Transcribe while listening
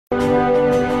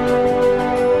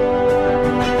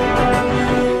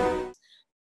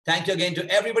Thank you again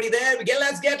to everybody there.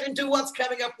 Let's get into what's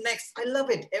coming up next. I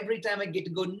love it. Every time I get to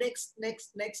go next.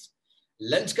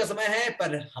 Lunch का समय है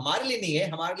पर हमारे लिए नहीं है,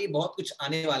 हमारे लिए बहुत कुछ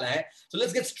आने वाला है. So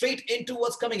let's get straight into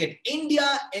what's coming in.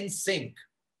 India in sync.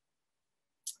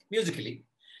 Musically,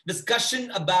 discussion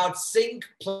about sync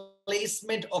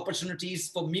placement opportunities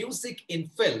for music in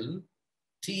film,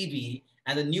 TV,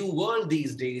 and the new world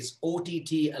these days,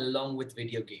 OTT, along with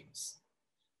video games.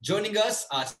 Joining us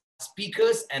are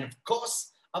speakers and, of course,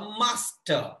 a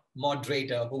master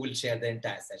moderator who will share the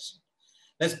entire session.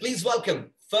 Let's please welcome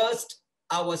first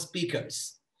our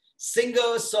speakers.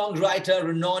 Singer, songwriter,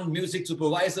 renowned music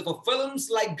supervisor for films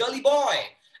like Gully Boy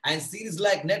and series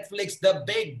like Netflix, The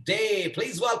Big Day.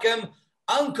 Please welcome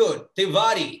Ankur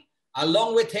Tiwari.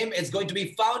 Along with him, it's going to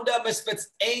be founder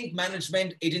Misfits Inc.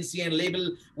 management agency and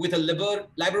label with a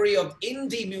library of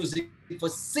indie music for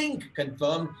sync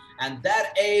confirmed. And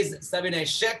that is Sabine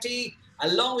Shetty.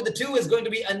 Along with the two is going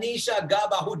to be Anisha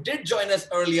Gaba, who did join us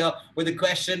earlier with a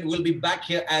question. Will be back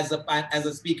here as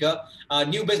a speaker.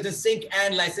 New Business Sync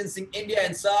and Licensing India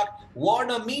and SARC,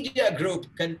 Warner Media Group.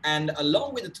 And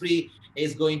along with the three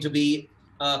is going to be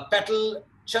Petal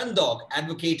Chandok,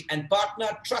 advocate and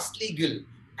partner, Trust Legal.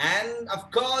 And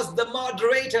of course, the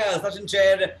moderator, Sachin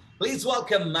Chair. Please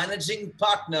welcome managing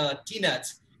partner,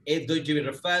 T-Nut. It's going to be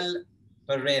Rafael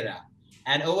Pereira.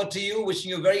 And over to you, wishing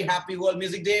you a very happy World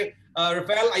Music Day.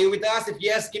 Rafael, are you with us? If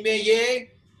yes, give me a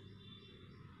yay.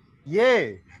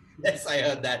 Yay. Yes, I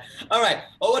heard that. All right,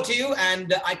 over to you.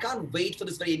 And I can't wait for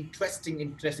this very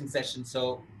interesting session.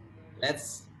 So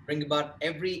let's bring about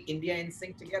every India in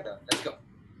sync together. Let's go.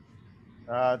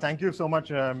 Thank you so much,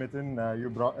 Mithun.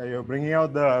 You're bringing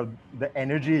out the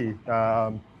energy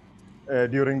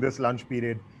during this lunch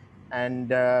period.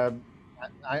 And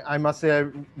I must say,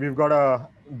 we've got a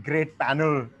great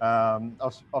panel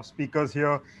of speakers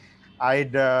here. I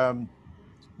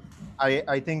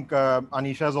think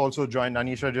Anisha's also joined.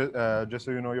 Anisha, just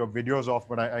so you know, your video's off,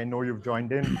 but I know you've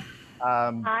joined in.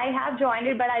 I have joined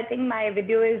it, but I think my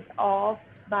video is off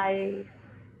by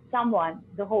someone,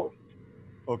 the host.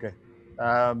 Okay.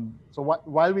 So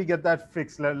while we get that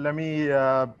fixed, let me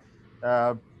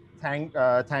thank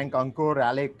Ankur,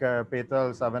 Alec,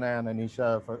 Petal, Savana, and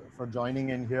Anisha for joining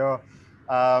in here.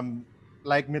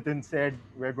 Like Mithun said,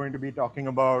 we're going to be talking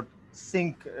about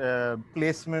sync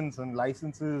placements and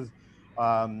licenses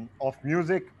of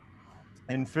music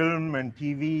in film and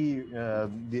TV,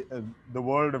 the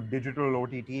world of digital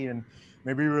OTT, and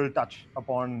maybe we'll touch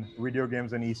upon video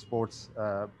games and esports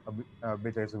a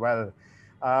bit as well.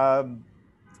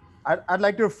 I'd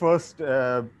like to first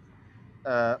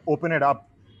open it up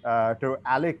to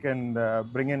Alec and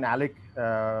bring in Alec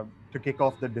to kick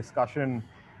off the discussion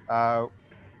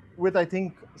with, I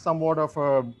think, somewhat of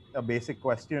a basic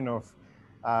question of,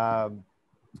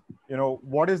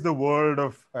 what is the world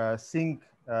of sync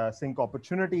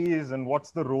opportunities, and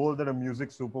what's the role that a music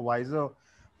supervisor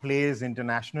plays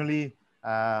internationally,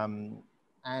 and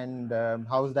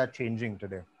how is that changing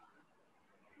today?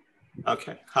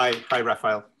 Okay. Hi,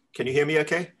 Raphael. Can you hear me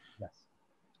okay? Yes.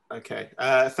 Okay.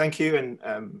 Thank you,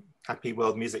 and happy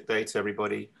World Music Day to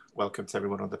everybody. Welcome to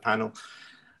everyone on the panel.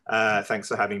 Thanks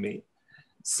for having me.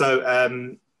 So,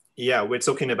 yeah, we're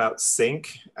talking about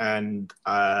sync, and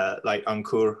like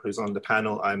Ankur, who's on the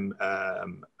panel, I'm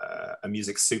a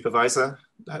music supervisor.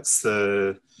 That's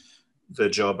the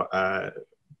job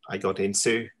I got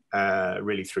into,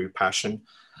 really through passion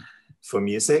for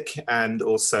music, and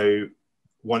also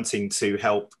wanting to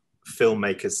help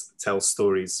filmmakers tell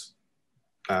stories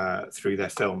through their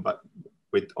film, but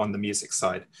on the music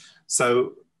side.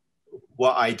 So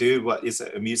what I do, what is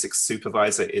a music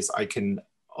supervisor, is I can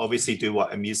obviously do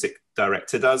what a music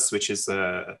director does, which is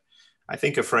I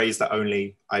think a phrase that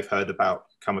only I've heard about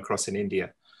come across in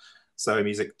India. So a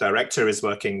music director is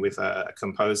working with a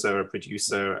composer, a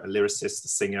producer, a lyricist, a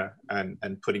singer,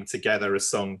 and putting together a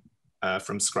song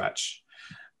from scratch.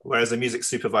 Whereas a music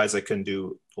supervisor can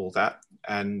do all that.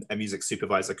 And a music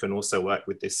supervisor can also work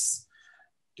with this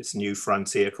new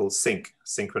frontier called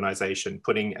synchronization,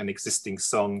 putting an existing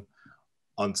song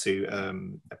onto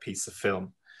a piece of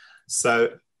film.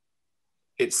 So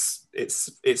it's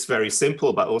very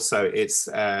simple, but also it's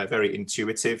very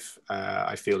intuitive.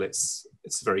 I feel it's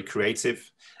very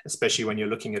creative, especially when you're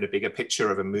looking at a bigger picture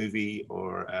of a movie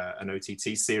or an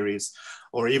OTT series,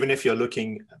 or even if you're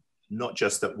looking not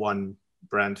just at one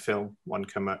brand film, one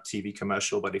TV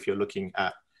commercial, but if you're looking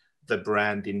at the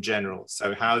brand in general.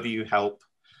 So how do you help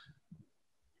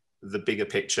the bigger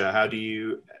picture? How do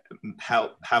you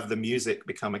have the music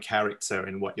become a character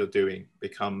in what you're doing,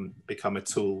 become a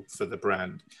tool for the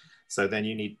brand? So then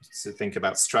you need to think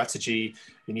about strategy.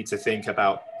 You need to think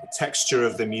about the texture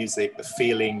of the music, the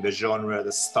feeling, the genre,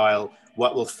 the style,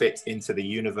 what will fit into the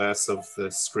universe of the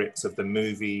script of the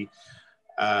movie,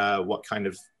 what kind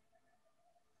of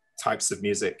types of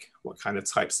music, what kind of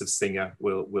types of singer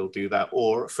will do that,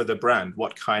 or for the brand,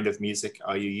 what kind of music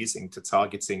are you using to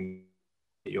targeting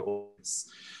your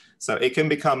audience. So it can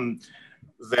become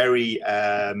very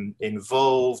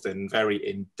involved and very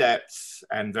in-depth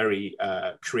and very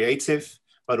creative,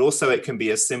 but also it can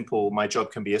be as simple, my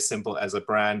job can be as simple as a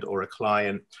brand or a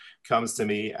client comes to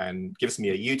me and gives me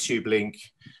a YouTube link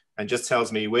and just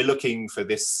tells me, we're looking for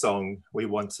this song, we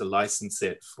want to license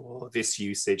it for this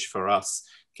usage for us.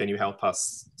 Can you help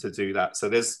us to do that? So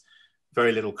there's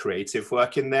very little creative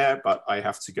work in there, but I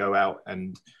have to go out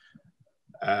and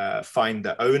find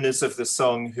the owners of the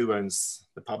song, who owns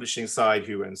the publishing side,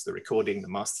 who owns the recording, the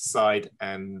master side.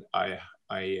 And I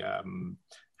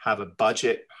have a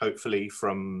budget, hopefully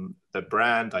from the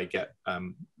brand. I get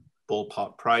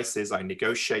ballpark prices, I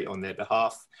negotiate on their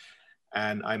behalf,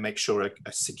 and I make sure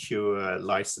a secure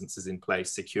license is in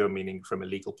place, secure meaning from a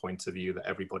legal point of view that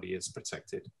everybody is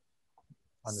protected.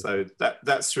 So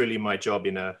that's really my job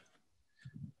in a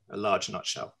large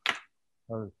nutshell.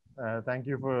 Thank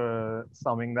you for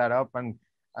summing that up. And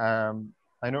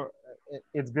I know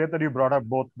it's great that you brought up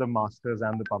both the masters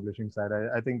and the publishing side.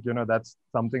 I think, that's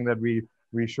something that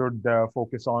we should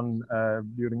focus on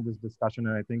during this discussion.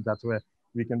 And I think that's where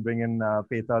we can bring in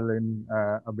Petal in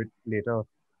a bit later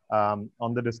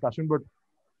on the discussion. But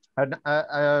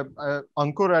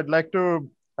Ankur,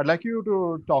 I'd like you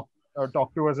to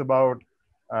talk to us about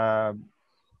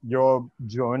your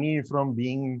journey from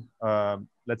being,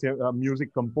 let's say, a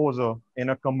music composer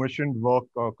in a commissioned work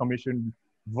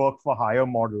for hire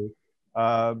model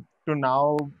to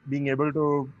now being able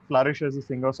to flourish as a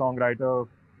singer-songwriter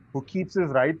who keeps his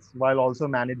rights while also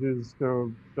manages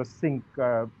to sync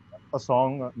a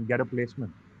song and get a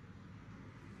placement.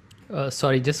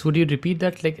 Sorry, just would you repeat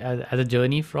that, like as a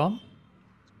journey from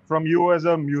you as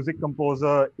a music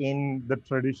composer in the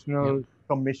traditional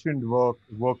commissioned work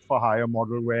for hire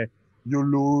model, where you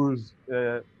lose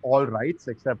all rights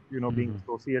except being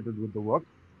associated with the work,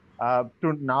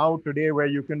 to now today where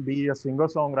you can be a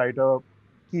singer-songwriter,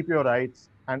 keep your rights,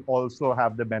 and also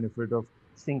have the benefit of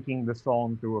syncing the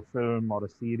song to a film or a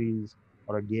series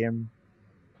or a game.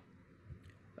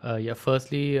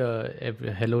 Firstly,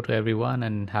 hello to everyone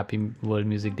and happy World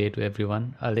Music Day to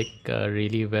everyone.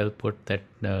 Really well put that.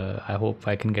 I hope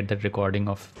I can get that recording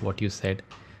of what you said,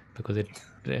 because it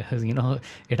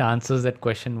it answers that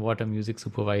question, what a music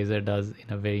supervisor does,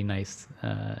 in a very nice,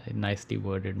 nicely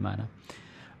worded manner.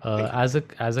 As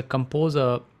a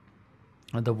composer,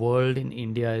 the world in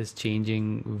India is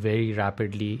changing very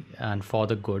rapidly and for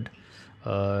the good.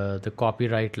 The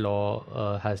copyright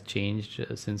law has changed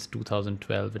since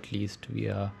 2012, at least. We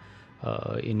are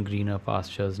in greener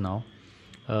pastures now.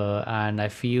 And I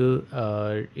feel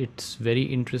it's very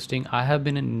interesting. I have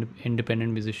been an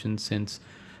independent musician since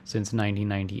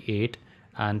 1998,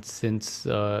 and since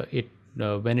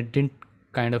when it didn't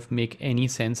kind of make any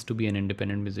sense to be an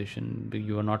independent musician.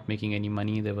 You were not making any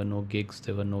money, there were no gigs,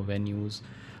 there were no venues,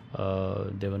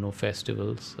 there were no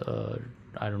festivals.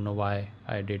 I don't know why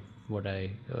I did what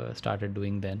I started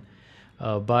doing then.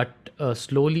 But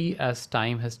slowly, as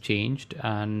time has changed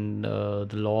and the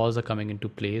laws are coming into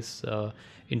place,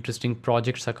 interesting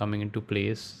projects are coming into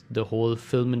place, the whole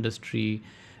film industry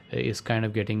is kind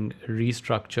of getting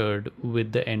restructured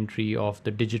with the entry of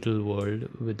the digital world,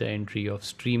 with the entry of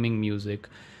streaming music,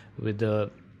 with the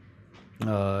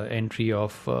entry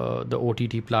of the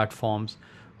OTT platforms.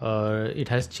 It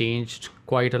has changed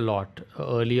quite a lot.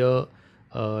 Earlier,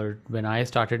 when I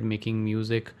started making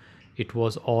music, it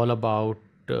was all about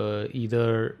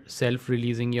either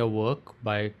self-releasing your work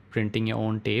by printing your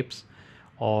own tapes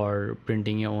or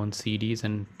printing your own CDs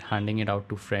and handing it out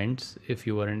to friends if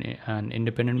you were an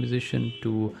independent musician,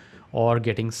 or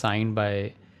getting signed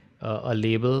by a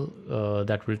label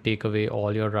that will take away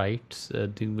all your rights.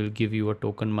 They will give you a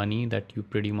token money that you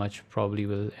pretty much probably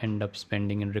will end up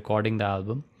spending in recording the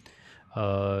album,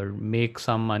 make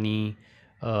some money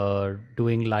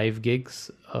doing live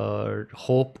gigs,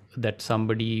 hope that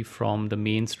somebody from the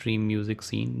mainstream music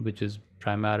scene, which is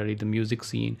primarily the music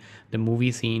scene, the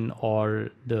movie scene,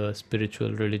 or the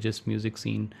spiritual religious music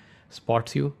scene,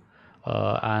 spots you,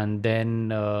 and then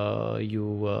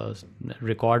you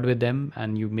record with them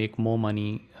and you make more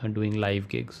money doing live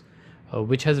gigs,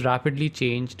 which has rapidly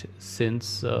changed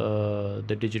since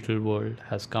the digital world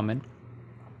has come in.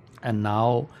 And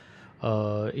now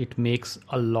it makes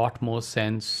a lot more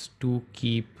sense to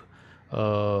keep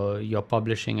your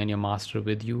publishing and your master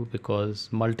with you, because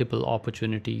multiple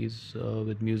opportunities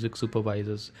with music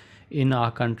supervisors in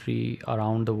our country,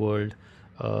 around the world,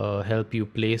 help you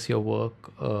place your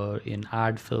work in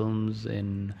ad films,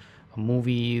 in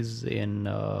movies,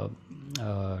 uh,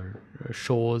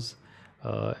 shows,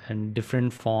 and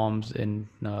different forms, in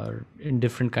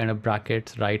different kind of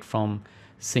brackets, right from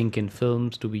sync in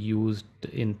films to be used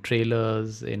in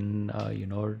trailers, in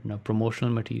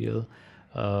promotional material.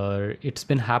 It's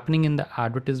been happening in the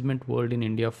advertisement world in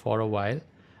India for a while,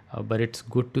 but it's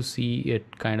good to see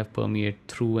it kind of permeate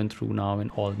through and through now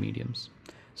in all mediums.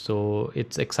 So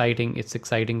it's exciting. It's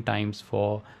exciting times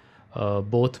for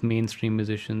both mainstream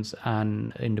musicians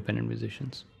and independent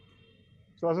musicians.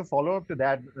 So as a follow-up to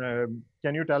that,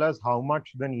 can you tell us how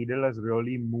much the needle has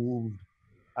really moved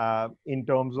in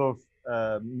terms of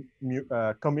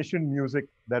commissioned music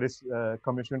that is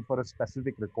commissioned for a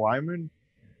specific requirement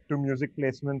to music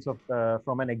placements of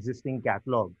from an existing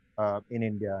catalog in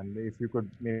India? And if you could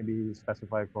maybe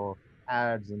specify for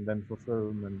ads and then for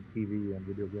film and TV and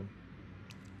video games.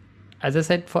 As I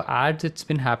said, for ads, it's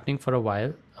been happening for a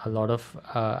while. A lot of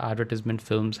advertisement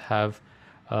films have,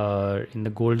 in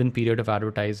the golden period of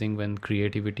advertising, when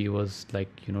creativity was like,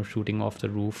 shooting off the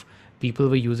roof, people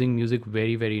were using music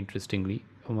very, very interestingly.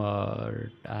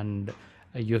 And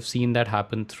you have seen that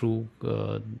happen through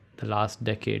the last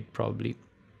decade, probably.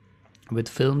 With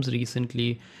films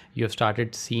recently, you have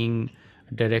started seeing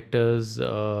directors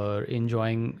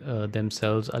enjoying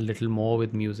themselves a little more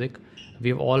with music.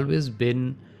 We've always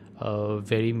been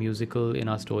very musical in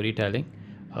our storytelling,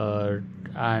 uh,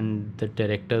 and the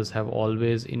directors have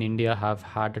always in India have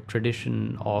had a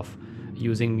tradition of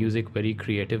using music very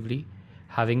creatively.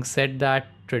 Having said that,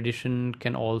 tradition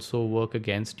can also work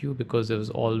against you, because there was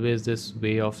always this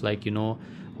way of, like,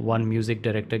 one music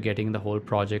director getting the whole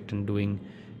project and doing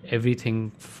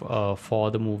everything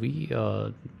for the movie,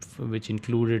 which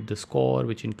included the score,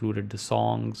 which included the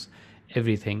songs,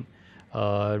 everything.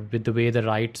 With the way the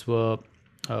rights were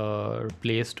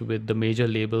placed with the major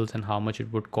labels and how much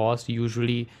it would cost,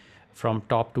 usually from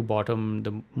top to bottom,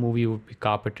 the movie would be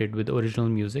carpeted with original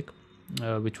music,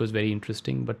 which was very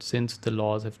interesting. But since the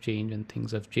laws have changed and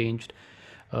things have changed,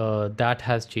 that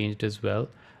has changed as well.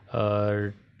 Uh,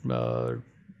 uh,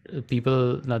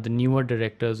 People now, the newer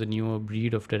directors, the newer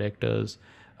breed of directors,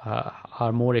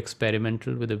 are more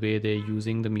experimental with the way they're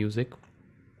using the music.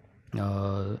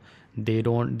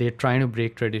 They're trying to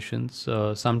break traditions.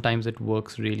 Sometimes it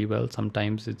works really well,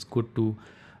 sometimes it's good to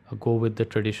go with the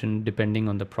tradition depending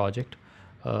on the project.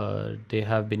 They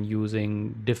have been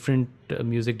using different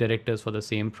music directors for the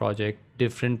same project,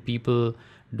 different people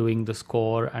doing the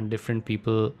score and different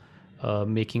people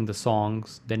making the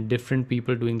songs, then different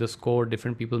people doing the score,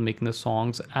 different people making the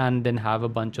songs, and then have a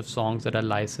bunch of songs that are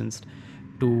licensed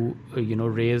to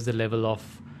raise the level of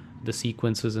the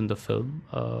sequences in the film.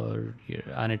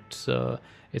 And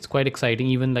it's quite exciting,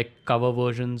 even like cover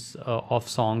versions of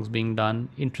songs being done.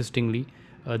 Interestingly,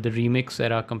 the remix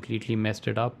era completely messed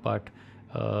it up, but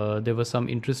there were some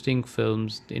interesting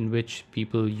films in which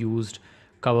people used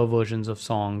cover versions of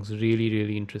songs really,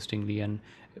 really interestingly, and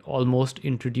almost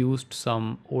introduced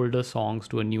some older songs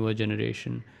to a newer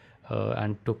generation,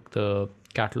 and took the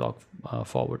catalog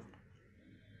forward.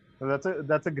 So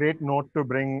that's a great note to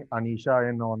bring Anisha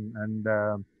in on. And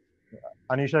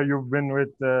Anisha, you've been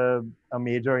with a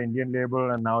major Indian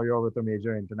label, and now you're with a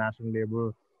major international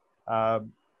label.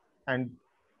 And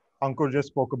Ankur just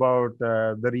spoke about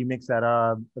the remix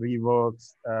era,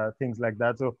 reworks, things like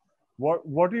that. So,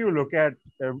 what do you look at?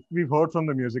 We've heard from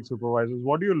the music supervisors.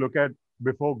 What do you look at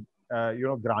before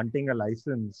granting a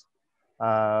license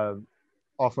uh,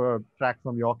 of a track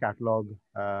from your catalog?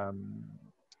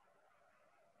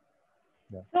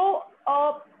 Yeah. So,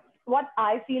 what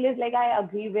I feel is like I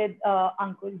agree with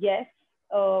Ankur. Yes,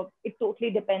 it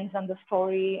totally depends on the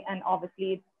story, and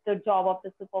obviously it's the job of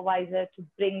the supervisor to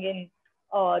bring in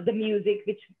the music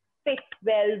which fits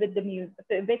well with the music,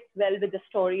 fits well with the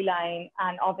storyline,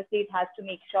 and obviously it has to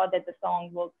make sure that the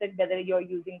song works. It whether you're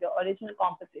using the original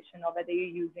composition or whether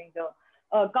you're using the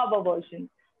cover version.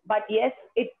 But yes,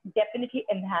 it definitely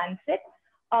enhances it.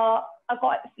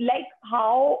 Like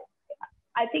how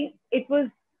I think it was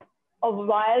a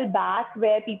while back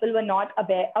where people were not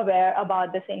aware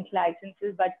about the sync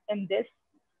licenses, but in this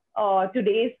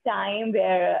today's time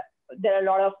where there are a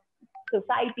lot of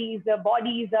societies, the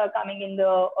bodies are coming in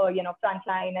the front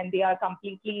line, and they are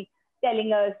completely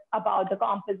telling us about the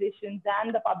compositions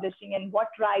and the publishing and what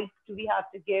rights do we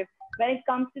have to give when it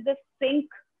comes to the sync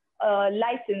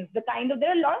license. The kind of there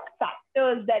are a lot of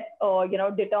factors that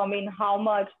determine how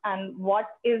much and what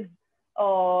is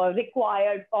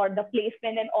required for the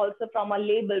placement, and also from a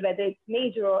label, whether it's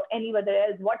major or any other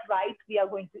else, what rights we are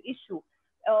going to issue,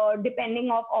 depending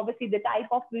on obviously the type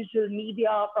of visual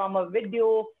media, from a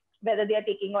video, whether they are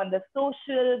taking on the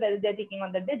social, whether they're taking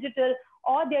on the digital,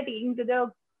 or they're taking to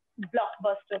the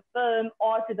blockbuster film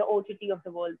or to the OTT of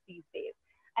the world these days.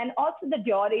 And also the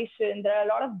duration, there are a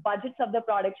lot of budgets of the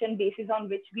production basis on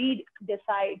which we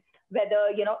decide whether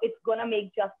it's gonna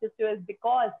make justice to us,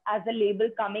 because as a label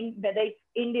coming, whether it's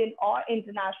Indian or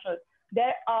international,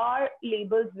 there are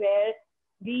labels where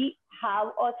we have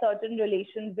a certain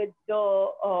relation with the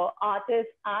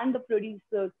artists and the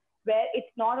producers, where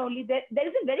it's not only that there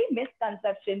is a very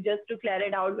misconception, just to clear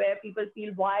it out, where people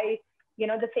feel why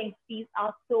the sync fees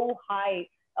are so high.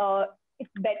 It's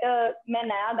better मैं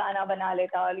नया गाना बना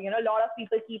लेता. A lot of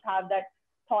people keep have that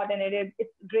thought, and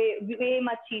it's way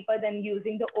much cheaper than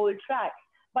using the old track.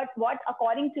 But what,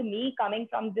 according to me, coming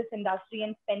from this industry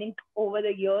and spending over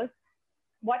the years,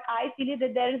 what I feel is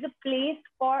that there is a place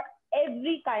for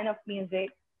every kind of music,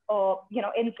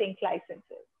 in sync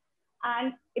licenses.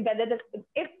 And whether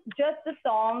if just the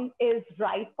song is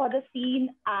right for the scene,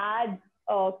 ad,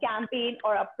 campaign,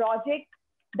 or a project,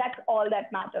 that's all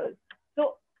that matters.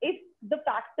 So if the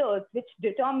factors which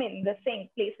determine the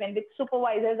sync placement, which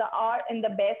supervisors are in the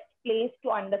best place to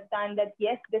understand that,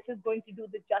 yes, this is going to do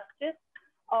the justice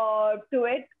to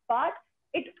it, but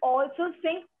it also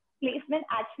sync placement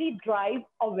actually drives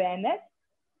awareness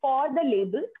for the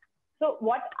label. So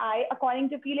what I, according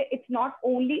to feel, it's not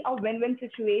only a win-win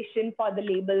situation for the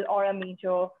label or a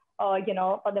major,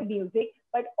 for the music,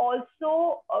 but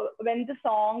also when the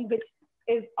song, which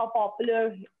is a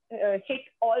popular hit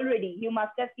already, you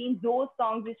must have seen those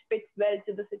songs which fits well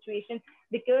to the situation,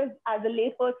 because as a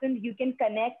layperson, you can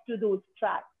connect to those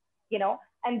tracks,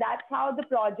 and that's how the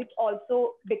project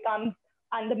also becomes,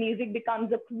 and the music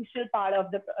becomes a crucial part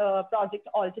of the project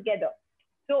altogether.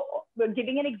 So we're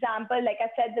giving an example, like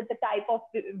I said, that the type of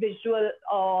visual,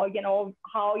 how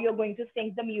you're going to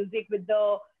sync the music with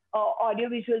the audio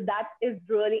visual, that is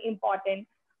really important.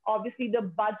 Obviously, the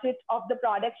budget of the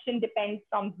production depends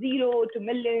from zero to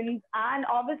millions, and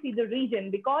obviously the region,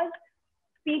 because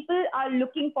people are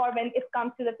looking for, when it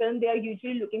comes to the film, they are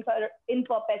usually looking for in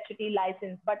perpetuity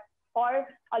license. But for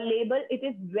a label, it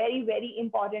is very, very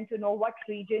important to know what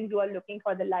region you are looking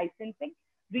for the licensing.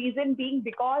 Reason being,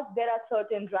 because there are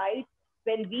certain rights.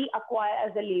 When we acquire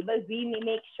as a label, we may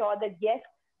make sure that, yes,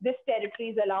 this territory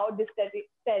is allowed, this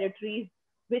territories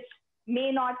which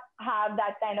may not have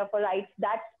that kind of a rights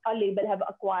that a label have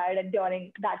acquired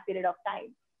during that period of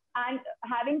time. And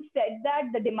having said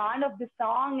that, the demand of the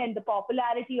song and the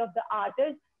popularity of the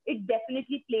artist, it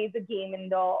definitely plays a game in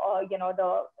the,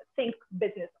 the sync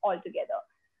business altogether.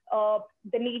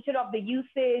 The nature of the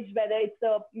usage, whether it's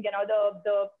the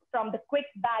from the quick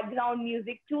background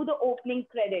music to the opening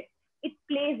credit, it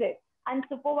plays it. And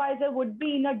supervisor would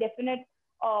be in a definite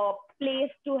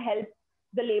place to help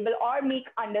the label or make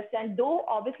understand. Though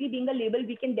obviously being a label,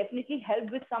 we can definitely help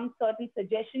with some certain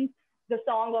suggestions, the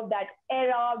song of that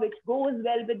era, which goes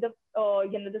well with the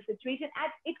the situation,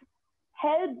 and it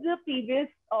helps the previous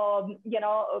a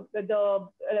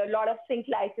lot of sync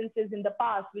licenses in the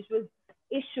past, which was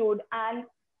issued and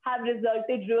have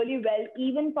resulted really well,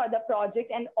 even for the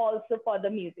project and also for the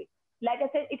music. Like I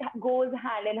said, it goes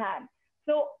hand in hand.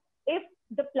 So if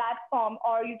the platform,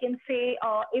 or you can say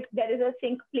if there is a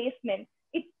sync placement,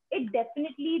 it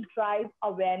definitely drives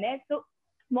awareness. So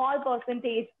small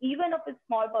percentage, even if it's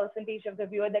small percentage of the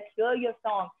viewer that hear your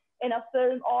song in a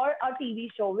film or a TV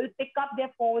show, will pick up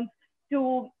their phones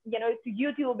to, to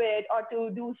YouTube it or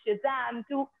to do Shazam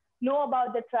to know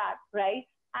about the track, right?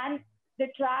 And the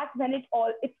track, when it's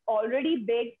already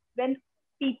big, when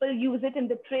people use it in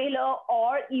the trailer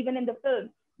or even in the film,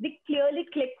 they clearly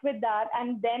click with that,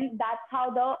 and then that's how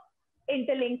the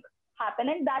interlink happen,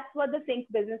 and that's what the sync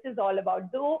business is all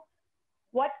about. Though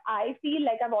what I feel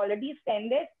like, I've already said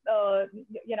it,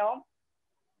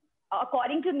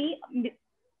 according to me,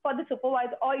 for the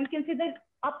supervisor, or you can say the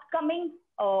upcoming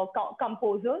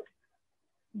composers,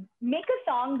 make a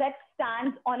song that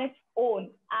stands on its own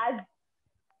as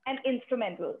an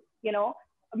instrumental,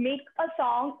 make a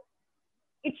song.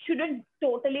 It shouldn't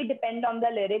totally depend on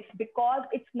the lyrics, because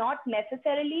it's not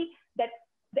necessarily that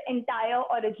the entire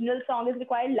original song is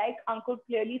required. Like Ankur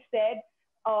clearly said,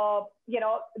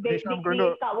 they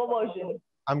create cover versions.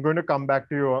 I'm going to come back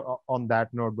to you on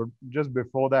that note, but just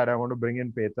before that, I want to bring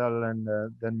in Petal and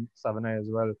then Savana as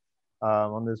well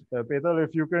on this. Petal,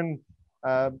 if you can,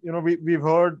 we've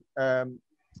heard from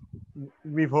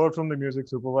the music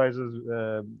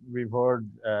supervisors, we've heard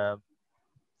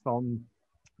from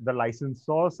the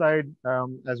licensor side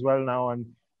as well now, and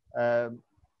Um,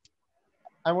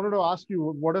 I wanted to ask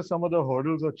you, what are some of the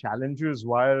hurdles or challenges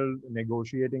while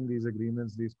negotiating these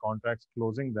agreements, these contracts,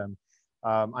 closing them?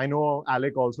 I know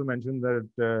Alec also mentioned that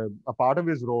a part of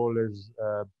his role is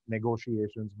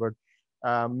negotiations, but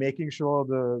making sure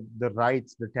the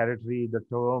rights, the territory, the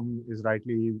term is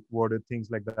rightly worded,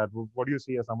 things like that. What do you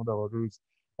see as some of the hurdles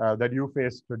that you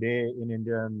face today in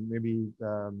India and maybe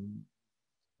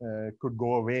could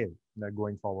go away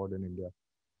going forward in India?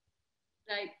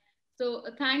 Right. So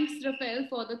thanks, Rafael,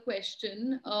 for the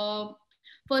question.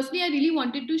 Firstly, I really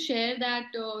wanted to share that,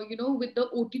 with the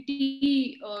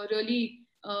OTT really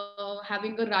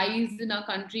having a rise in our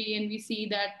country, and we see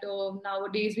that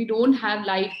nowadays we don't have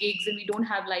live gigs and we don't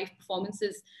have live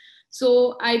performances.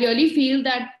 So I really feel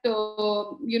that,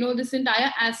 this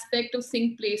entire aspect of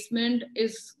sync placement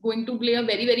is going to play a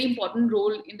very, very important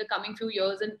role in the coming few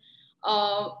years. And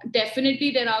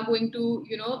definitely there are going to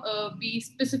be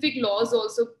specific laws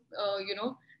also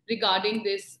regarding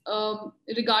this.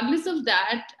 Regardless of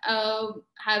that,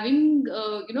 having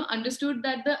understood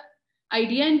that the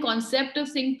idea and concept of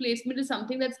sync placement is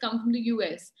something that's come from the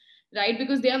US, right?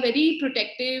 Because they are very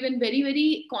protective and very,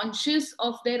 very conscious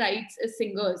of their rights as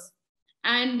singers.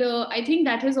 And I think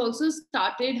that has also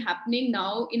started happening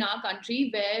now in our country,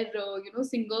 where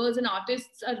singers and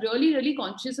artists are really, really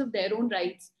conscious of their own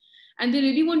rights, and they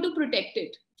really want to protect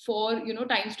it for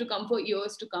times to come, for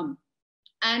years to come.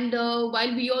 And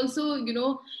while we also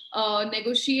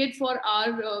negotiate for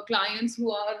our clients who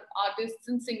are artists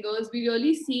and singers, we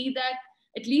really see that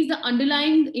at least the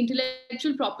underlying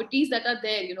intellectual properties that are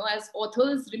there, as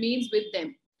authors, remains with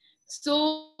them.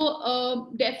 So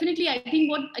definitely, I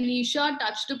think what Anisha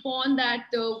touched upon, that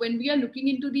when we are looking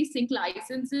into these sync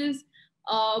licenses,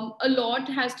 a lot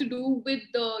has to do with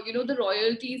the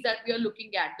royalties that we are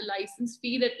looking at, the license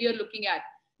fee that we are looking at,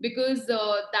 because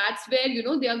that's where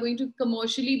they are going to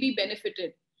commercially be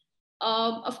benefited.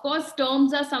 Of course,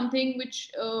 terms are something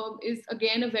which is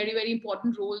again a very, very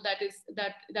important role that it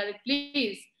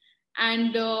plays.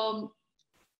 And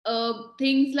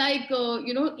things like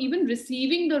even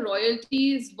receiving the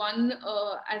royalty is one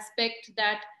aspect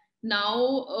that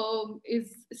now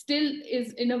is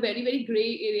in a very, very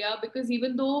gray area, because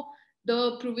even though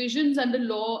the provisions under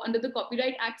law, under the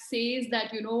Copyright Act, says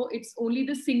that it's only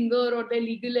the singer or their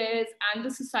legal heirs and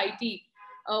the society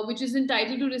which is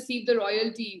entitled to receive the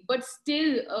royalty, but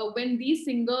still when these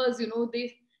singers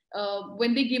they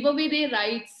when they give away their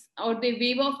rights or they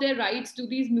waive off their rights to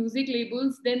these music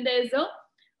labels, then there's a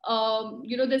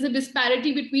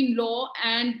disparity between law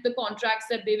and the contracts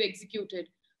that they've executed.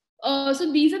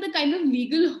 So these are the kind of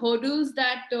legal hurdles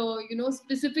that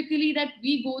specifically that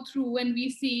we go through, and we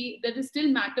see that is still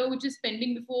matter which is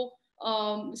pending before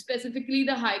specifically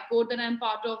the High Court that I'm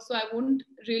part of. So I won't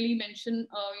really mention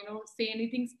say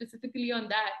anything specifically on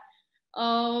that.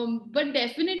 But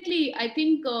definitely, I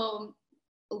think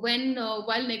when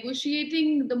while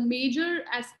negotiating, the major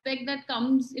aspect that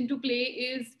comes into play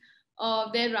is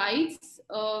their rights,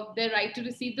 their right to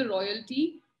receive the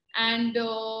royalty. And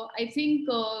I think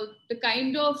the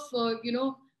kind of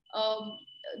the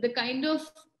kind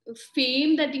of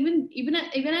fame that even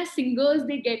as singers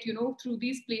they get through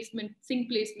these sing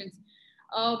placements.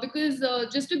 Because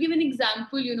just to give an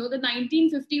example, the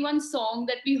 1951 song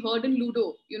that we heard in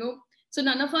Ludo, so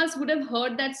none of us would have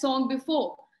heard that song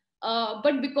before.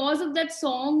 But because of that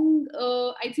song,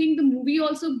 I think the movie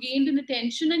also gained an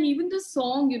attention, and even the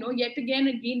song, yet again,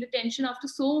 it gained attention after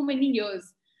so many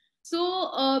years. So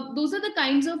those are the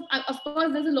kinds of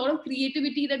course, there's a lot of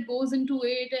creativity that goes into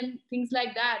it and things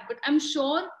like that. But I'm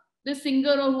sure the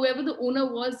singer or whoever the owner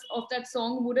was of that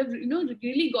song would have,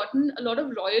 really gotten a lot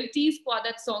of royalties for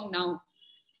that song now.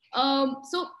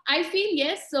 So I feel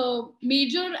yes,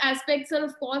 major aspects are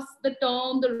of course the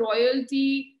term, the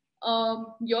royalty,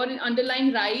 your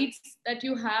underlying rights that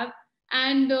you have,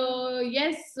 and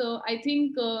yes, I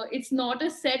think it's not a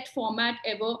set format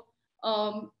ever.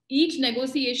 Each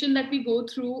negotiation that we go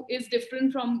through is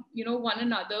different from one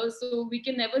another, so we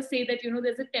can never say that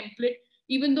there's a template.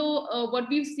 Even though what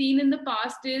we've seen in the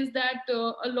past is that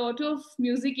a lot of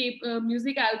music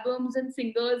albums and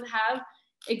singers have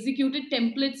executed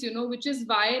templates, which is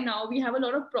why now we have a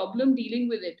lot of problem dealing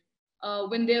with it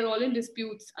when they're all in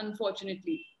disputes,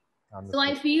 unfortunately. Understood. So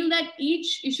I feel that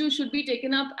each issue should be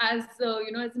taken up as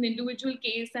as an individual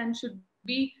case and should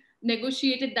be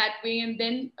negotiated that way, and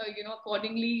then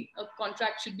accordingly a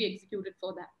contract should be executed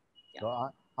for that. Yeah.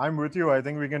 So I'm with you. I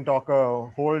think we can talk a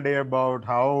whole day about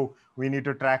how we need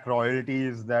to track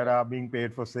royalties that are being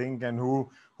paid for sync and who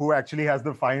actually has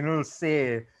the final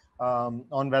say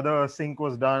on whether sync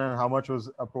was done and how much was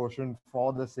apportioned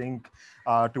for the sync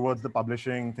towards the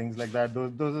publishing, things like that.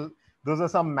 Those are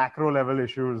some macro level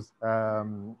issues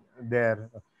there.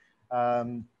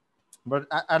 But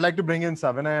I'd like to bring in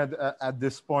Savinay at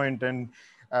this point. And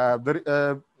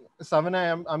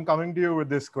Savinay, I'm coming to you with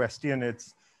this question.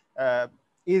 It's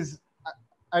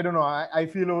I don't know. I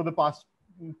feel over the past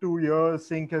 2 years,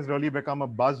 sync has really become a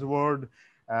buzzword,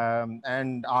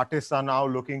 and artists are now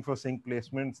looking for sync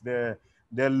placements.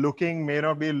 They're looking, may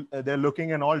not be, they're looking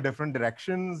in all different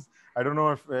directions. I don't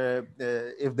know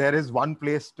if there is one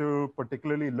place to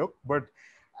particularly look, but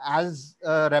as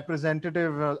a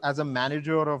representative, as a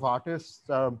manager of artists,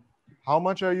 how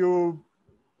much are you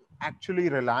actually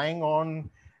relying on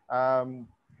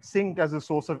sync as a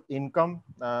source of income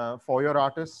for your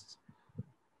artists?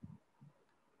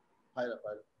 Hi,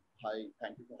 Rafael. Hi,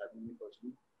 thank you for having me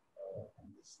firstly on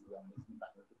this amazing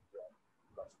panel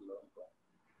to learn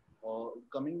from.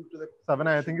 Coming to the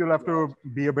Savinay, I think you'll have to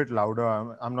be a bit louder.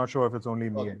 I'm not sure if it's only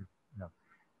me. Okay. Yeah.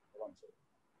 One second.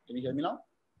 Can you hear me now?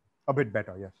 A bit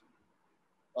better, yes.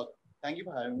 Okay. Thank you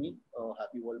for having me.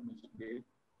 Happy World Music Day.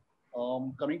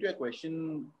 Coming to your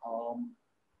question,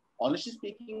 honestly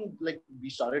speaking, like we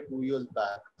started 2 years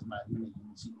back as managing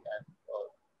agency, and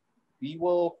we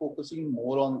were focusing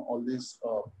more on all these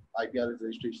IPR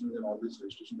registrations and all these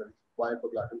registrations that is required for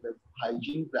the artist, that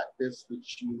hygiene practice,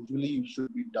 which usually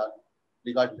should be done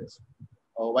regardless.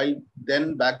 While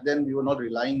then, back then, we were not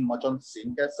relying much on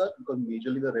sync as such, because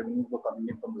majorly the revenues were coming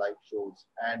in from live shows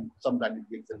and some branded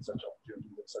gigs and such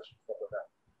opportunities and such stuff like that.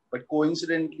 But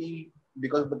coincidentally,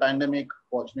 because of the pandemic,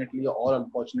 fortunately or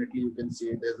unfortunately, you can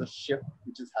say there's a shift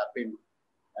which has happened,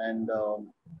 and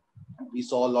we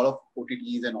saw a lot of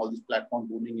OTTs and all these platforms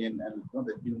booming in, and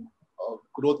there's been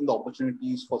growth in the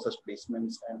opportunities for such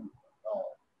placements, and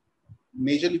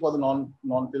majorly for the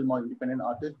non-film or independent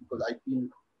artists, because I feel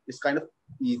it's kind of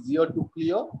easier to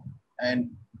clear,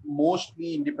 and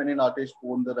mostly independent artists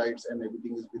own the rights and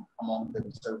everything is with among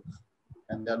themselves,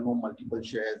 and there are no multiple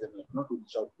shares and to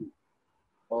reach out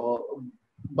to.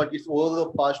 But it's over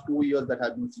the past 2 years that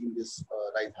have been seeing this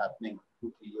rise happening,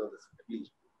 2-3 years at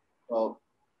least.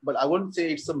 But I wouldn't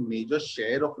say it's a major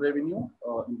share of revenue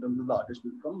in terms of the artist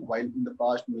income, while in the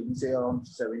past, maybe say around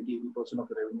 70-80% of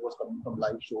the revenue was coming from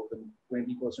live shows and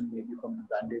 20% maybe from the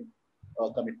branded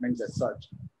commitments as such.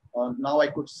 Now I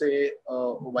could say,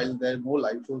 while there are no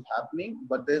live shows happening,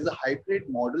 but there's a hybrid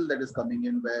model that is coming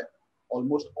in where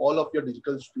almost all of your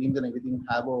digital streams and everything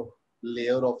have a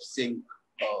layer of sync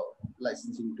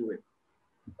licensing to it.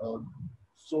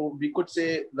 So we could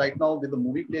say right now with the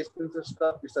movie placements and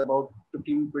stuff, it's about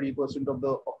 15-20% of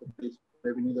the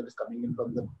revenue that is coming in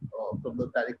from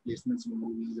the direct placements in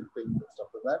movies and films and stuff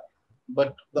like that.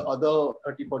 But the other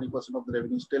 30-40% of the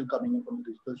revenue is still coming in from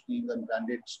the digital streams and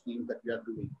branded streams that we are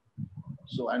doing.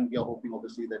 So, and we are hoping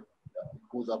obviously that it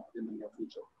goes up in the near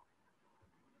future.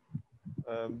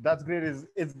 That's great.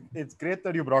 It's great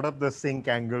that you brought up the sync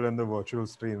angle and the virtual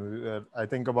stream. I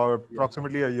think about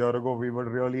approximately a year ago, we were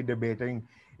really debating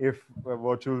if a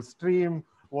virtual stream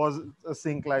was a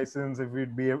sync license, if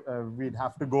we'd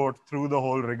have to go through the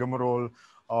whole rigmarole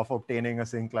of obtaining a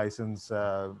sync license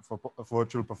for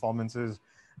virtual performances.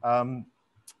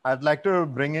 I'd like to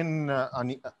bring in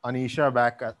Anisha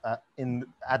back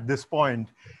at this point.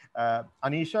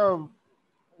 Anisha,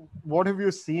 what have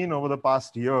you seen over the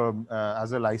past year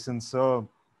as a licensor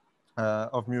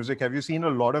of music? Have you seen a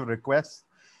lot of requests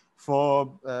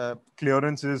for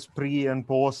clearances pre and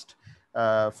post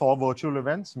for virtual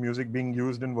events, music being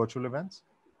used in virtual events?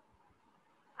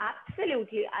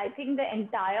 Absolutely. I think the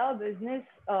entire business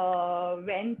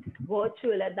went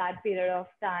virtual at that period of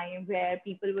time, where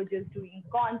people were just doing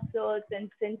concerts. And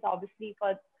since obviously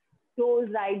for those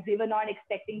rights, they were not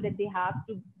expecting that they have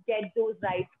to get those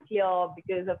rights clear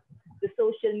because of the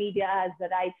social media has the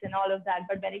rights and all of that.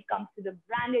 But when it comes to the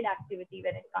branded activity,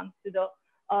 when it comes to the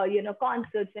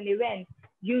concerts and events,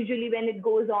 usually when it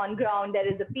goes on ground, there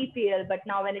is a PPL. But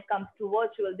now when it comes to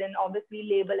virtual, then obviously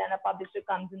label and a publisher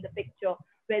comes in the picture,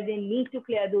 where they need to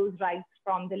clear those rights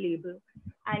from the label.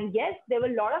 And yes, there were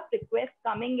a lot of requests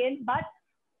coming in, but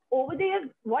over there,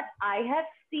 what I have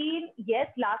seen, yes,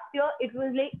 last year, it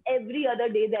was like every other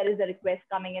day there is a request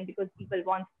coming in, because people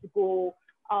want to go,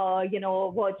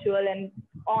 virtual and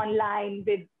online,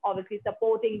 with obviously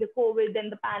supporting the COVID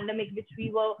and the pandemic, which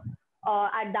we were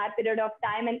at that period of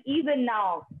time, and even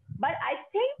now. But I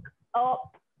think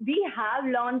we have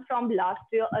learned from last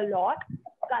year a lot,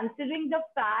 considering the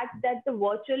fact that the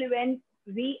virtual events,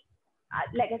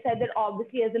 like I said, that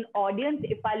obviously as an audience,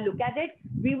 if I look at it,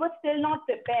 we were still not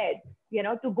prepared,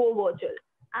 to go virtual.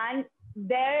 And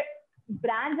there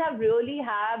brands have really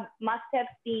must have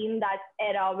seen that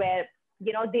era where,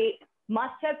 they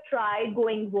must have tried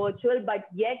going virtual, but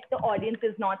yet the audience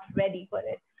is not ready for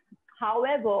it.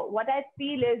 However, what I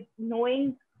feel is,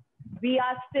 knowing we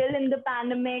are still in the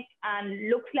pandemic and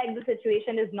looks like the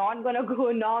situation is not going to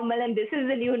go normal, and this is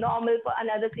the new normal for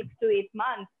another 6 to 8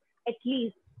 months at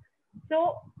least.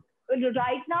 So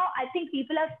right now, I think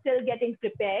people are still getting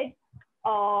prepared.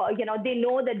 They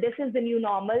know that this is the new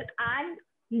normal, and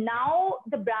now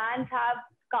the brands have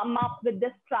come up with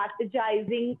this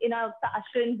strategizing in a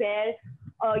fashion where,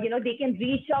 they can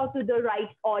reach out to the right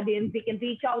audience, they can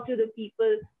reach out to the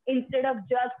people instead of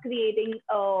just creating,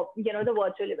 the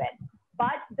virtual event.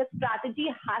 But the strategy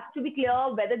has to be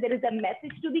clear, whether there is a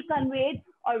message to be conveyed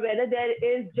or whether there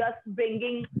is just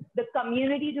bringing the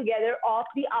community together of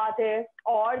the artist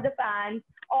or the fans,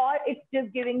 or it's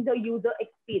just giving the user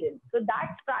experience. So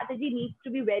that strategy needs to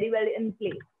be very well in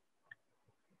place.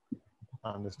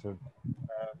 Understood.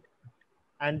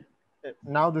 And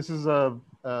now this is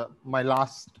my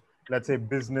last, let's say,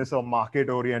 business or market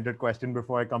oriented question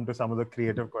before I come to some of the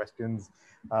creative questions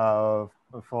for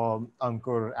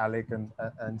Ankur, Alec, and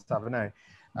Savanay.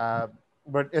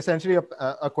 But essentially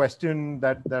a question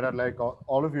that I'd like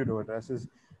all of you to address is,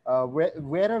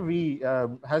 where are we?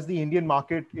 Has the Indian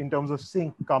market in terms of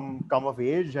sync come of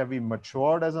age? Have we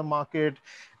matured as a market?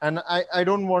 And I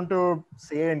don't want to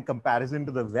say in comparison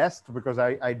to the West, because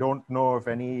I don't know if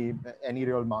any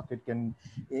real market can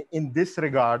in this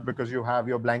regard, because you have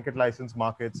your blanket license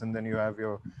markets and then you have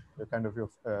your kind of your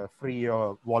free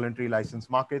or voluntary license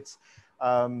markets.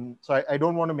 So I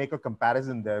don't want to make a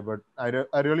comparison there, but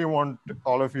I really want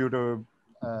all of you to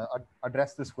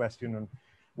address this question on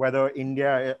whether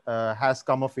India has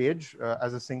come of age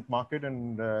as a sync market,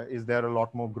 and is there a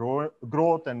lot more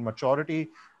growth and maturity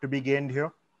to be gained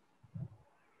here?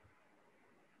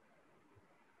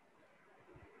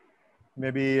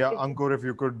 Maybe Ankur, if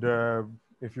you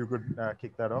could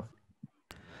kick that off.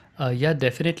 Yeah,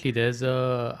 definitely.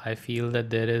 I feel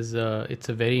that it's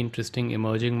a very interesting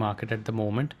emerging market at the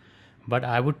moment. But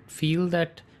I would feel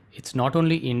that it's not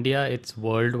only India, it's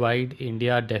worldwide.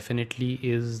 India definitely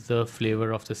is the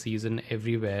flavor of the season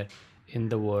everywhere in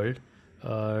the world.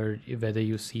 Whether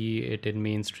you see it in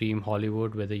mainstream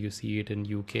Hollywood, whether you see it in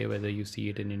UK, whether you see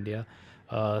it in India.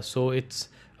 I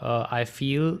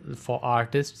feel for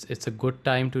artists, it's a good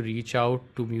time to reach out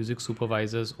to music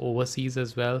supervisors overseas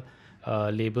as well,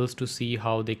 labels, to see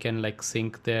how they can like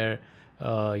sync their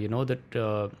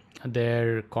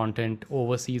their content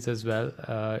overseas as well,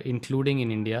 including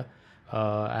in India.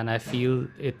 And I feel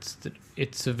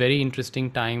it's a very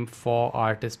interesting time for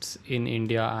artists in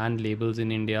India and labels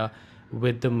in India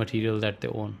with the material that they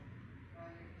own.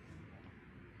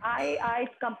 I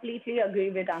completely agree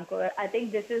with Ankur. I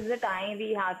think this is the time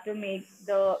we have to make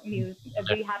the music.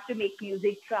 We have to make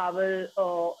music travel.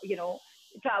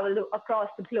 Travel across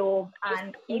the globe,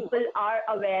 and people are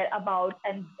aware about,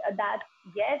 and that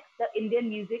yes, the Indian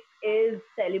music is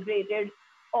celebrated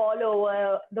all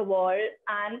over the world,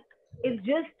 and it's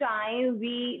just time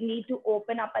we need to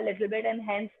open up a little bit, and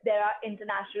hence there are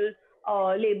international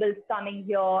labels coming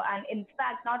here, and in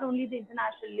fact, not only the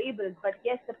international labels, but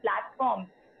yes, the platforms.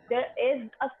 There is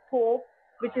a scope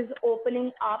which is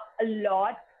opening up a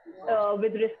lot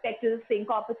with respect to the sync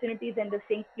opportunities and the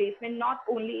sync placement, not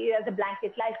only as a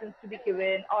blanket license to be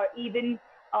given, or even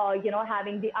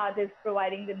having the artists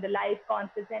providing them the live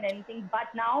concerts and anything, but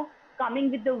now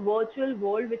coming with the virtual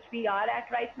world which we are at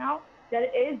right now, there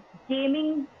is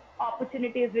gaming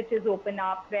opportunities which is open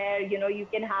up, where you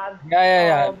can have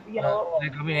like,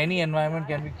 I mean, any environment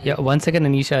can be Yeah, 1 second,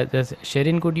 Anisha.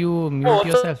 Sherin, could you mute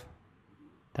yourself?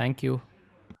 Thank you.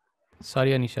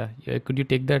 Sorry, Anisha. Could you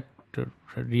take that,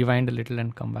 rewind a little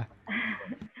and come back?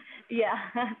 Yeah,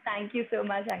 thank you so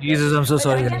much, Ankur. Jesus, I'm so But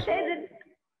sorry. like I said,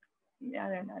 no,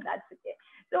 that's okay.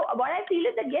 So what I feel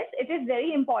is that yes, it is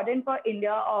very important for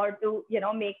India or to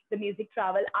make the music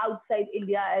travel outside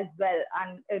India as well,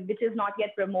 and which is not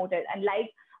yet promoted. And like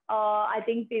I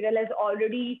think Piral has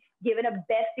already given a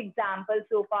best example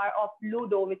so far of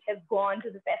Ludo, which has gone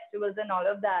to the festivals and all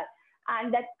of that,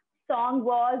 and that song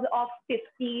was of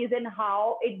 50s and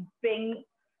how it brings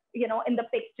in the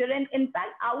picture. And in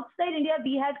fact, outside India,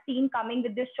 we have seen coming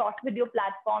with the short video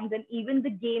platforms and even the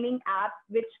gaming apps,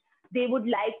 which they would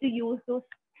like to use those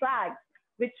tracks,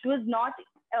 which was not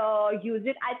used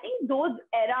it. I think those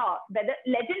era, whether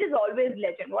legend is always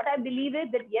legend. What I believe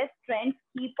is that yes, trends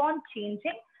keep on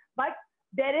changing, but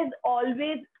there is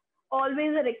always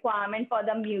a requirement for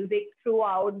the music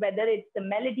throughout, whether it's the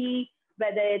melody,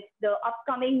 whether it's the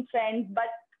upcoming trends, but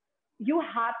you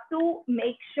have to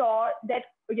make sure that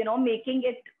making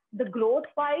it the growth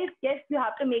wise, yes, you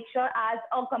have to make sure as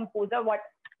a composer, what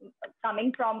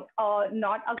coming from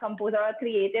not a composer or a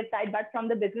creative side, but from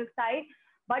the business side.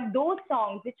 But those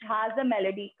songs which has a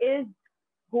melody is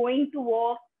going to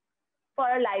work for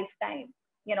a lifetime,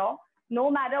 you know, no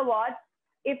matter what,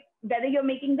 if whether you're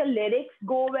making the lyrics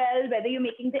go well, whether you're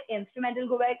making the instrumental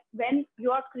go well, when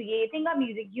you are creating a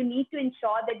music, you need to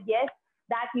ensure that yes,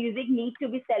 that music needs to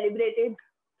be celebrated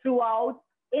throughout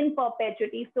in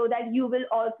perpetuity so that you will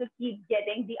also keep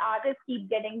getting, the artists keep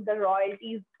getting the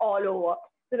royalties all over.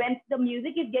 So when the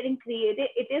music is getting created,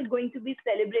 it is going to be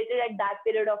celebrated at that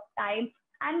period of time.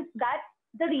 And that's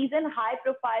the reason high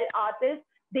profile artists,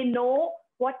 they know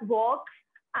what works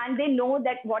and they know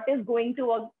that what is going to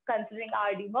work, considering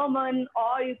R.D. Burman,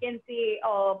 or you can say,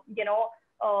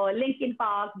 Linkin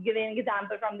Park, giving an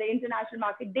example from the international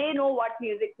market. They know what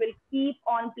music will keep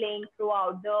on playing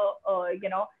throughout the,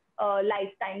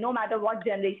 lifetime, no matter what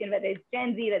generation, whether it's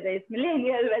Gen Z, whether it's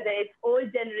millennial, whether it's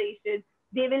old generation,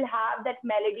 they will have that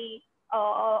melody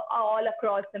all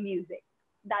across the music.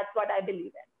 That's what I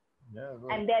believe in. Yeah,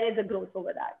 well, and there is a growth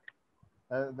over that.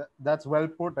 That's well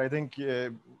put. I think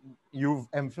you've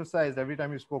emphasized every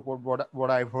time you spoke. What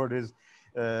I've heard is,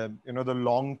 the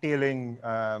long tailing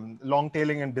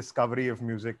and discovery of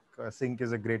music. Sync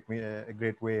is a great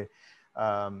way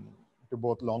to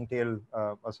both long tail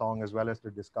a song as well as to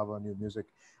discover new music.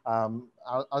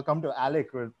 I'll come to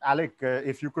Alec. Alec,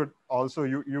 if you could also,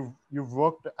 you've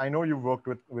worked. I know you've worked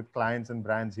with clients and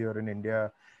brands here in India,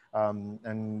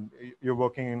 and you're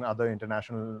working in other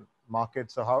international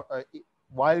markets. So how,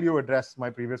 while you address my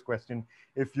previous question,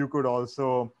 if you could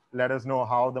also let us know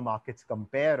how the markets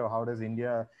compare, or how does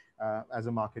India as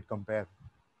a market compare?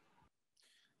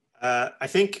 I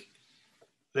think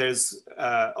there's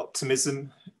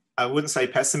optimism. I wouldn't say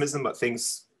pessimism, but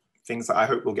things that I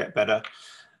hope will get better.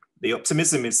 The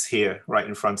optimism is here, right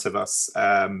in front of us.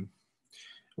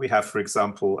 We have, for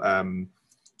example,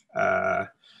 I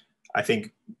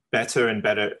think better and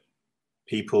better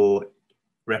people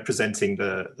representing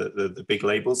the big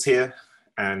labels here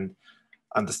and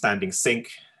understanding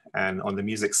sync. And on the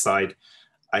music side,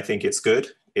 I think it's good.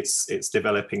 It's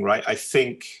developing right. I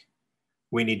think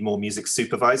we need more music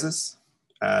supervisors,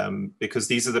 because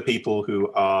these are the people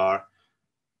who are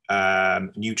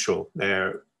neutral.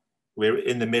 We're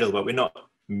in the middle, but we're not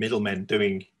middlemen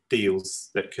doing deals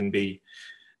that can be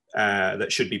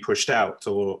that should be pushed out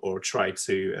or tried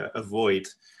to avoid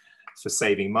for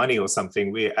saving money or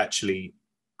something. We're actually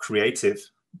creative,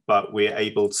 but we're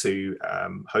able to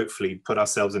hopefully put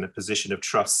ourselves in a position of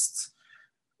trust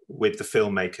with the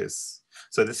filmmakers.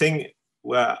 So the thing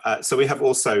where, so we have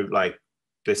also like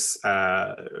this,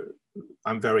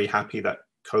 I'm very happy that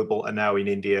Cobalt are now in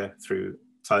India through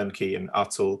Turnkey and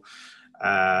Atul.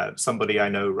 Somebody I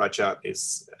know, Rajat,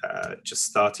 is just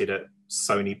started at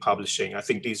Sony Publishing. I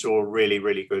think these are all really,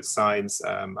 really good signs.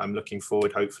 I'm looking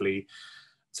forward, hopefully,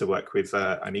 to work with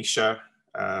Anisha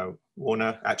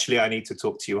Warner. Actually, I need to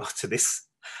talk to you after this.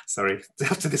 Sorry,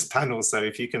 after this panel. So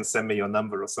if you can send me your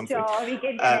number or something. Sure, we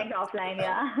can connect offline,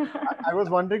 yeah. I was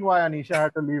wondering why Anisha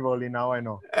had to leave early. Now I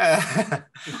know.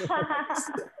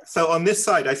 So on this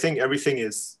side, I think everything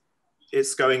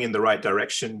it's going in the right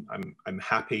direction. I'm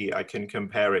happy. I can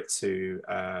compare it to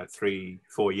 3-4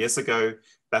 years ago.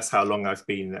 That's how long I've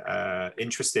been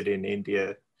interested in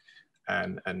India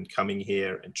and coming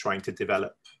here and trying to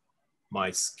develop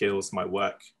my skills, my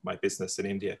work, my business in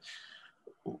India.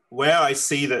 Where I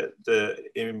see that the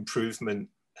improvement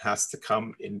has to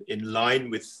come in line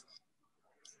with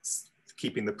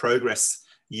keeping the progress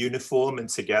uniform and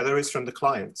together is from the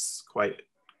clients. Quite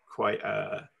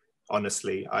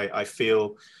honestly, I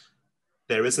feel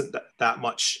there isn't that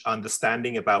much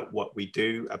understanding about what we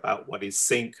do, about what is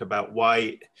sync, about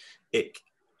why it,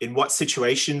 in what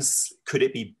situations could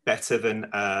it be better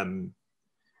than,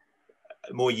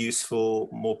 more useful,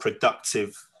 more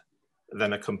productive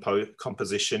than a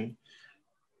composition.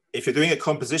 If you're doing a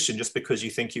composition just because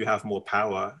you think you have more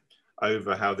power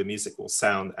over how the music will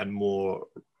sound and more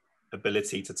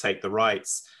ability to take the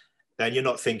rights, then you're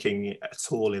not thinking at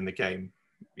all in the game.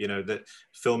 You know, that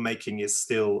filmmaking is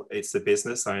still, it's a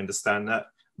business. I understand that.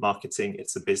 Marketing,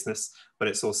 it's a business, but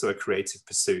it's also a creative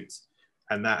pursuit.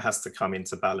 And that has to come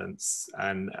into balance.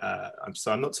 And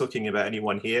so I'm not talking about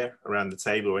anyone here around the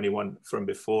table or anyone from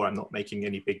before. I'm not making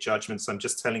any big judgments. I'm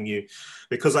just telling you,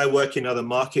 because I work in other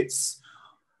markets,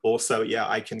 also, yeah,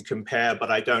 I can compare, but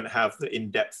I don't have the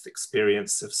in-depth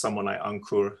experience of someone like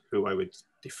Ankur, who I would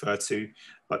defer to.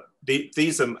 But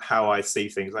these are how I see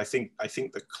things. I think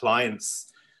the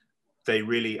clients, they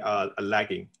really are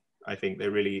lagging. I think they're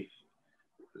really,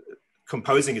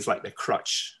 composing is like their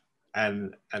crutch.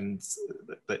 and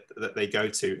that they go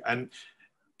to, and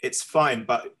it's fine.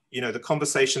 But the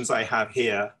conversations I have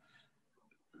here,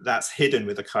 that's hidden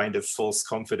with a kind of false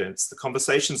confidence. The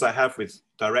conversations I have with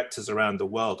directors around the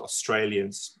world,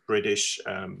 Australians, British,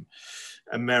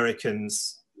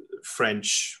 Americans,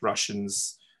 French,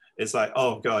 Russians, is like,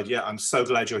 oh God, yeah, I'm so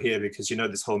glad you're here because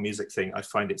this whole music thing, I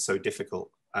find it so difficult,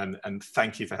 and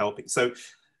thank you for helping. So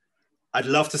I'd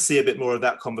love to see a bit more of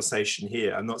that conversation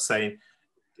here. I'm not saying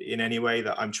in any way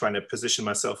that I'm trying to position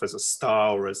myself as a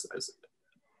star or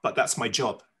but that's my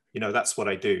job. That's what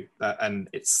I do. And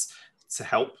it's to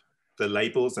help the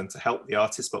labels and to help the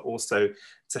artists, but also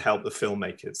to help the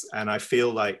filmmakers. And I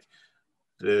feel like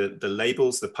the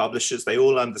labels, the publishers, they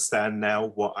all understand now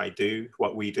what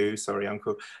we do, sorry,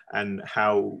 Uncle, and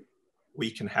how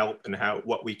we can help and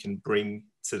what we can bring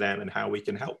to them and how we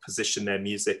can help position their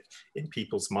music in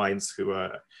people's minds who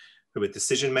are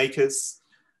decision makers.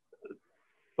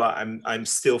 But I'm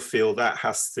still feel that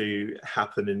has to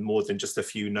happen in more than just a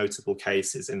few notable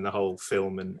cases in the whole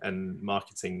film and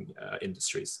marketing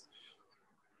industries.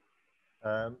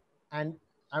 And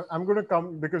I'm going to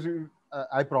come, because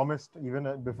I promised,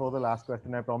 even before the last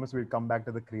question, I promised we'd come back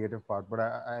to the creative part, but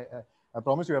I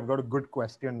promise you I've got a good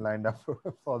question lined up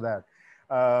for that.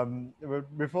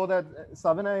 But before that,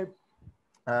 Savinay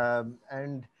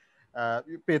and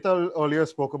Petal earlier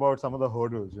spoke about some of the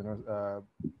hurdles,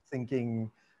 thinking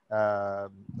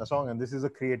the song, and this is a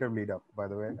creative lead up, by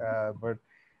the way. But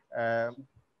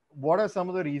what are some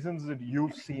of the reasons that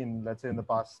you've seen, let's say in the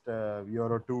past year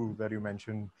or two that you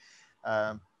mentioned,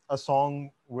 a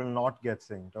song will not get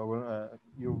synced, or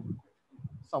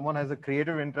someone has a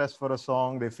creative interest for a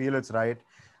song, they feel it's right,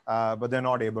 but they're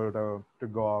not able to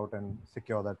go out and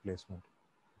secure that placement?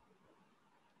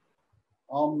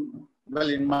 Well,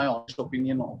 in my honest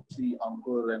opinion, obviously,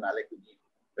 Ankur and Alec will be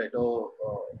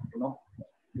better,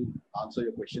 to answer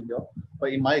your question here.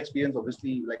 But in my experience,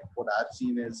 obviously, like what I've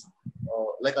seen is,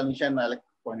 like Anisha and Alec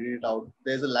pointed it out,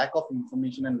 there's a lack of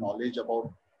information and knowledge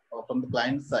about from the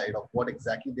client side of what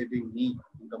exactly they need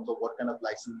in terms of what kind of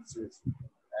licenses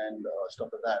and stuff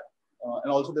like that.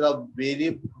 And also, there are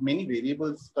many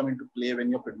variables come into play when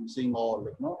you're producing or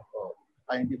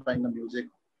identifying the music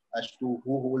as to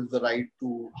who holds the right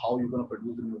to how you're going to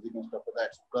produce the music and stuff like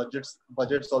that.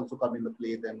 Budgets also come into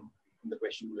play then in the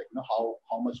question, how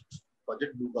much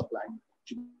budget do the client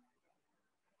should.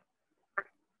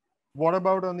 What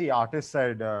about on the artist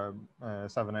side,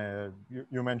 Savinay?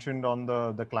 You mentioned on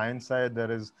the client side, there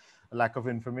is a lack of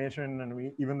information,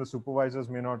 and even the supervisors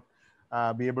may not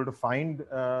be able to find,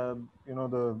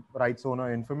 the rights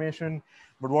owner information.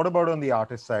 But what about on the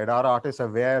artist side? Are artists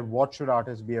aware? What should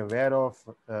artists be aware of?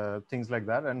 Things like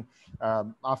that. And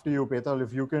after you, Petal,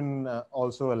 if you can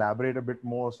also elaborate a bit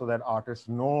more so that artists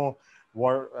know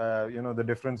what, the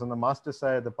difference on the master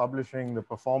side, the publishing, the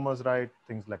performer's right,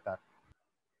 things like that.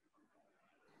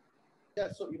 Yeah,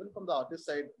 so even from the artist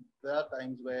side, there are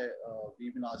times where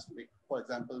we've been asked, like, for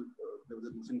example, there was a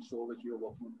recent show which we were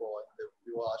working for, and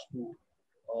we were asked to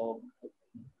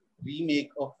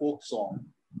remake a folk song.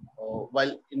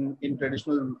 While in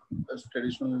traditional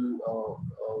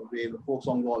way, the folk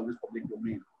songs are always public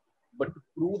domain. But to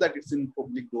prove that it's in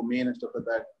public domain and stuff like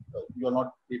that, you're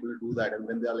not able to do that. And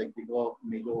when there are like bigger,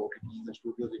 major OTTs and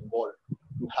studios involved,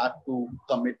 you have to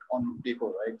commit on paper,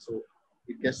 right? So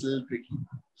it gets a little tricky.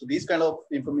 So these kind of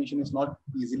information is not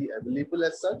easily available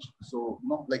as such. So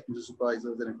like user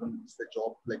supervisors and everyone, it's their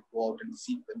job, like go out and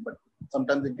seek them. But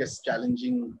sometimes it gets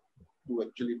challenging to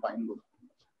actually find those.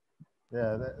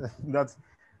 Yeah,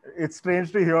 it's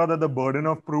strange to hear that the burden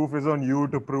of proof is on you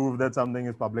to prove that something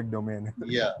is public domain.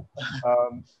 Yeah.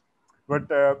 But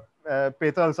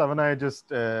Petal, Savinay just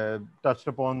touched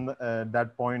upon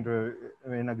that point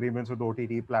in agreements with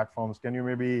OTT platforms. Can you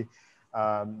maybe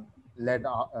let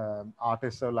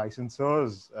artists or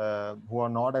licensors who are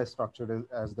not as structured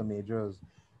as the majors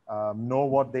know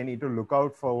what they need to look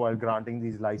out for while granting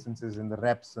these licenses, and the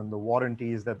reps and the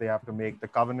warranties that they have to make, the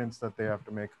covenants that they have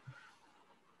to make?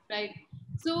 Right.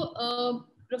 So,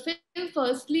 Rafael,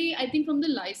 firstly, I think from the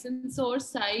licensor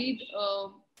side,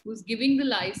 who's giving the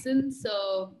license,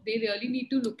 they really need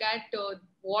to look at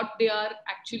what they are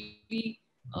actually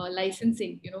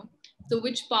licensing, So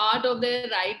which part of their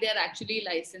right they're actually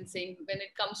licensing. When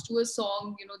it comes to a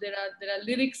song, there are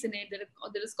lyrics in it,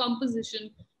 there is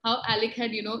composition, how Alec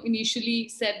had, initially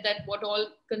said that what all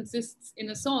consists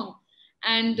in a song.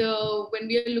 And when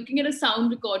we are looking at a sound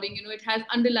recording, it has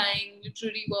underlying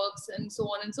literary works and so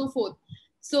on and so forth.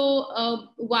 So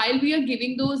while we are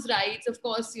giving those rights, of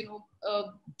course,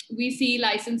 we see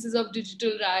licenses of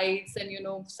digital rights and,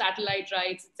 satellite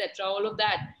rights, etc., all of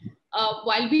that.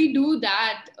 While we do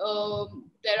that,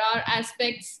 there are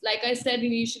aspects, like I said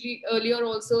initially earlier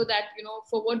also, that,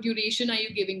 for what duration are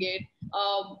you giving it?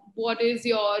 What is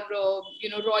your,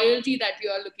 royalty that you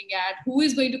are looking at? Who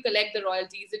is going to collect the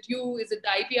royalty? Is it you? Is it the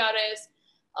IPRS?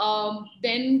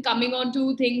 Then coming on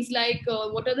to things like,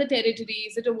 what are the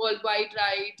territories? Is it a worldwide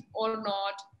right or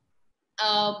not?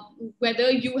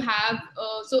 Whether you have,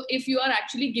 so if you are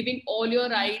actually giving all your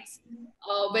rights,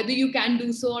 whether you can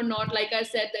do so or not. Like I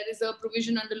said, there is a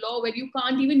provision under law where you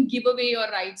can't even give away your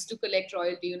rights to collect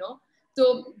royalty,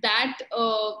 So that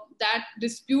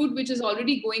dispute which is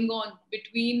already going on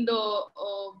between the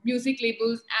music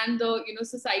labels and the,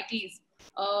 societies,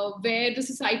 where the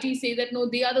societies say that no,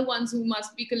 they are the ones who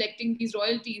must be collecting these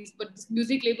royalties, but the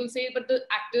music label say, but the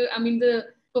actor, the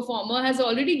performer has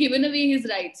already given away his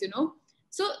rights,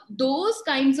 So those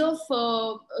kinds of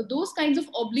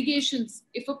obligations,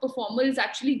 if a performer is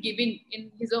actually giving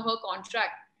in his or her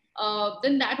contract,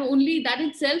 then that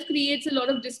itself creates a lot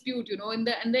of dispute, and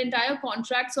the entire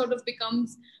contract sort of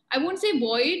becomes, I won't say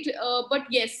void, but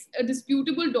yes, a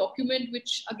disputable document,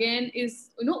 which again is,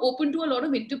 open to a lot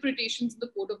of interpretations in the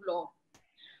court of law.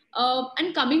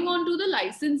 And coming on to the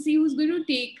licensee who's going to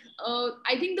take,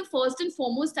 I think the first and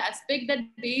foremost aspect that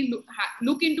they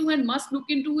look into and must look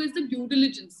into is the due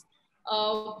diligence.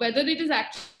 Whether it is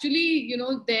actually,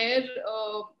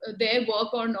 their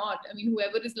work or not.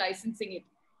 Whoever is licensing it.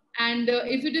 And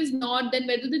if it is not, then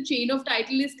whether the chain of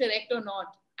title is correct or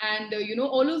not. And,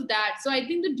 all of that. So I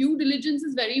think the due diligence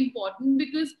is very important,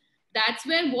 because that's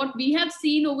where what we have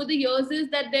seen over the years is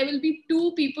that there will be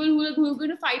two people who are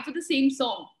going to fight for the same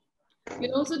song.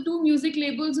 So two music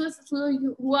labels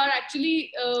who are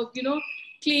actually,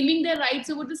 claiming their rights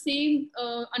over the same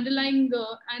underlying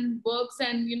and works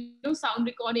and, sound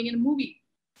recording in a movie.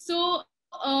 So,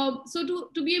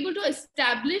 to be able to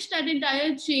establish that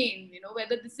entire chain,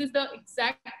 whether this is the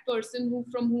exact person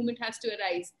from whom it has to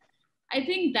arise, I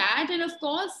think that, and of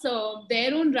course,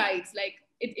 their own rights, like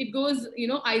it goes,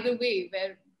 either way,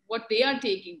 where what they are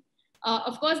taking.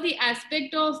 Of course, the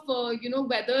aspect of,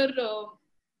 whether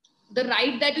the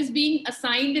right that is being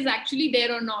assigned is actually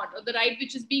there or not, or the right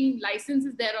which is being licensed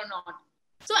is there or not.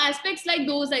 So aspects like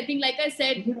those, I think, like I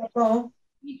said,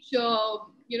 each,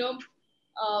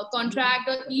 contract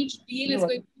or each deal is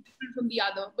going to be different from the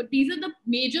other. But these are the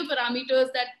major parameters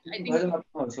that I think.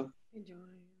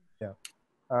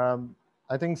 Yeah.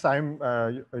 I think Simon,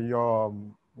 you're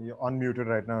unmuted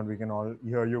right now and we can all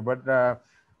hear you. But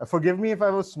forgive me if I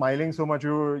was smiling so much.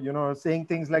 You saying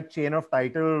things like chain of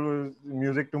title was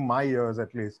music to my ears,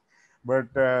 at least. But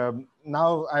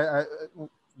now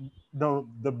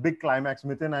the big climax,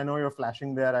 Mithun, I know you're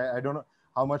flashing there. I don't know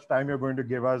how much time you're going to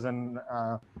give us, and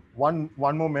one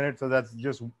more minute. So that's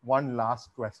just one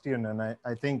last question, and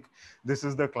I think this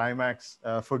is the climax.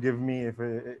 Forgive me if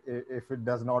it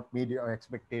does not meet your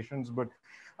expectations, but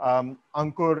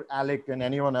Ankur, Alec, and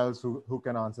anyone else who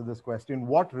can answer this question: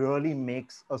 what really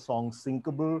makes a song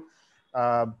syncable?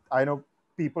 I know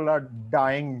people are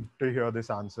dying to hear this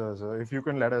answer. So if you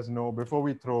can let us know before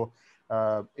we throw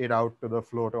it out to the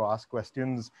floor to ask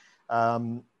questions.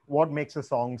 What makes a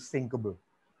song syncable?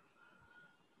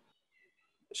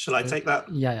 Shall I take that?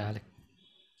 Yeah,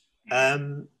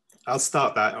 Alec. I'll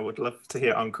start that. I would love to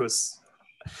hear Ankur's.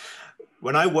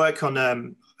 When I work on,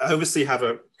 I obviously have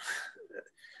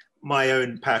my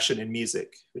own passion in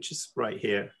music, which is right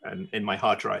here and in my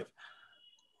hard drive.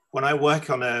 When I work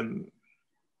on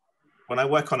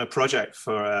a project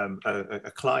for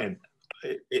a client,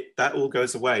 that all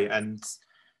goes away, and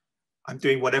I'm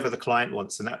doing whatever the client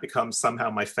wants, and that becomes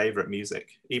somehow my favorite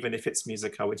music, even if it's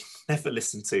music I would never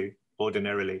listen to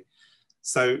ordinarily.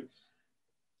 So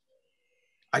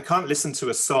I can't listen to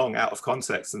a song out of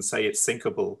context and say it's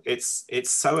syncable. It's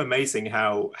so amazing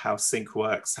how sync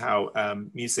works, how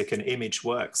music and image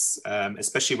works,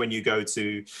 especially when you go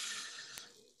to,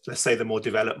 let's say, the more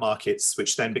developed markets,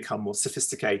 which then become more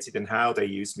sophisticated in how they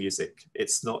use music.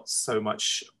 It's not so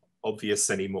much obvious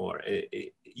anymore.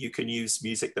 You can use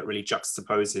music that really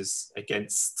juxtaposes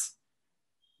against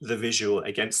the visual,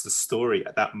 against the story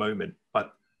at that moment,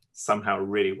 but somehow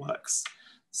really works.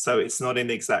 So it's not an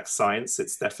exact science,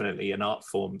 it's definitely an art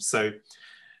form. So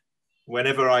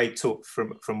whenever I talk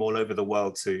from all over the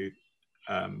world to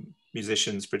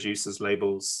musicians, producers,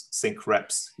 labels, sync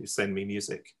reps who send me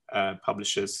music,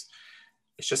 publishers,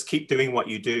 it's just keep doing what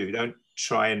you do. Don't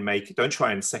try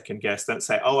and second guess. Don't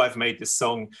say, oh, I've made this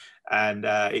song and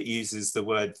it uses the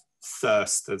word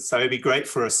thirst. So it'd be great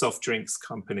for a soft drinks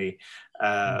company.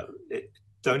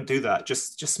 Don't do that.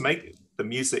 Just make the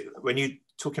music. When you're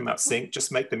talking about sync,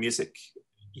 just make the music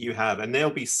you have, and there'll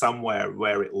be somewhere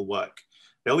where it will work.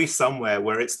 there'll be somewhere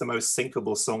where it's the most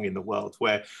syncable song in the world,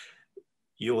 where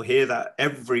you'll hear that,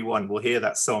 everyone will hear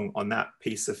that song on that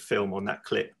piece of film, on that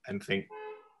clip, and think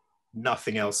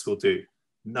nothing else will do,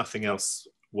 nothing else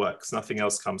works, nothing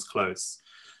else comes close.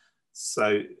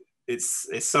 So it's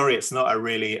sorry, it's not a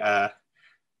really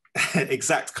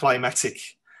exact climatic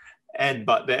end,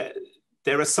 but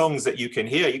there are songs that you can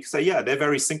hear, you can say, yeah, they're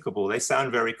very syncable, they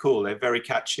sound very cool, they're very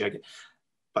catchy,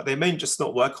 but they may just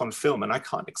not work on film, and I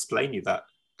can't explain you that.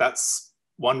 That's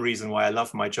one reason why I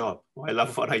love my job, why I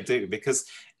love what I do, because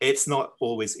it's not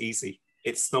always easy.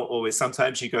 It's not always,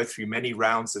 sometimes you go through many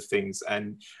rounds of things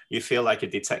and you feel like a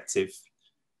detective.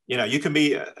 You know, you can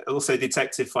be also a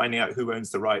detective finding out who owns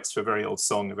the rights for a very old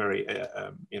song, a very,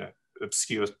 you know,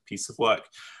 obscure piece of work.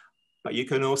 But you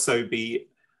can also be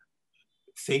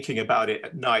thinking about it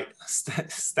at night,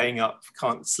 staying up,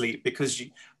 can't sleep, because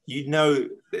you know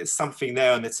there's something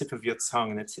there on the tip of your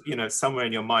tongue, and it's, you know, somewhere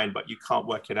in your mind, but you can't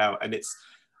work it out. And it's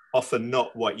often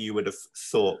not what you would have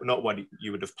thought, not what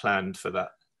you would have planned for that.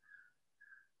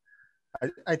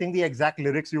 I think the exact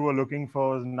lyrics you were looking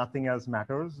for is "Nothing else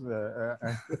matters"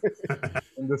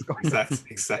 in this context.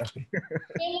 Exactly.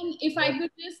 Well, if I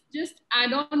could just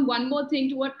add on one more thing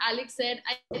to what Alex said,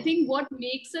 I think what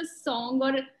makes a song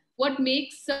or what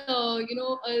makes you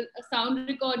know, a sound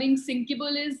recording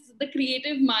syncable is the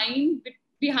creative mind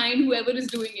behind whoever is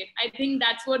doing it. I think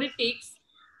that's what it takes.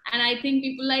 And I think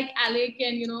people like Alec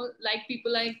and, you know, like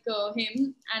people like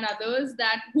him and others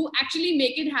that who actually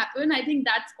make it happen, I think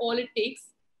that's all it takes.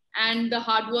 And the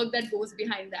hard work that goes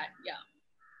behind that.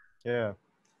 Yeah. Yeah.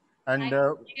 And I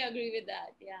completely agree with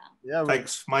that. Yeah. Yeah.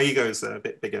 Thanks. My ego's a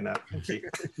bit bigger now. Thank you.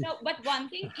 No, but one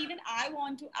thing even I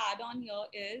want to add on here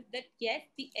is that yes,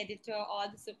 the editor or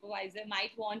the supervisor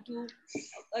might want to,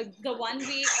 the one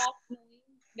way of knowing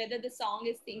whether the song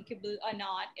is syncable or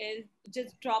not is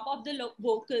just drop off the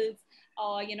vocals,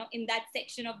 you know, in that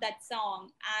section of that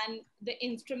song, and the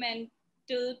instrumental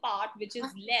part which is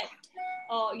left,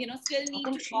 you know, still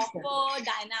need to offer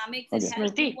dynamics and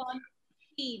help you on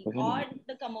scene or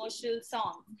the commercial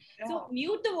song. So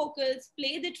mute the vocals,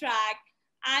 play the track,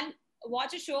 and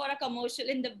watch a show or a commercial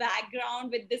in the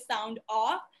background with the sound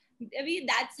off. Maybe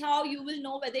that's how you will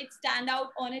know whether it stand out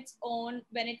on its own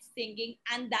when it's singing,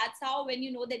 and that's how when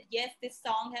you know that yes, this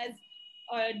song has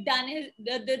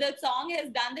the song has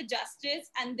done the justice,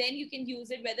 and then you can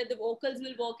use it whether the vocals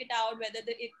will work it out, whether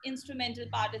the instrumental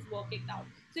part is working out.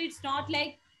 So it's not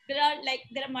like there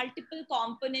are multiple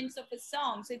components of a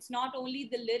song, so it's not only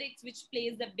the lyrics which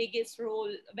plays the biggest role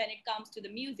when it comes to the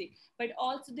music, but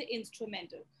also the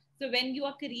instrumental. So when you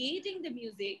are creating the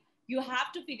music, you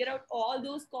have to figure out all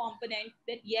those components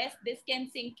that yes, this can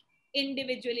sync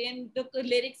individually and the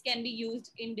lyrics can be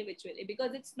used individually,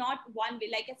 because it's not one way.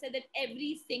 Like I said, that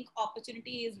every sync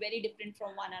opportunity is very different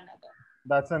from one another.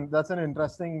 That's an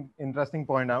interesting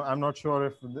point. I'm not sure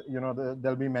if, you know,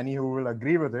 there'll be many who will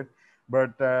agree with it,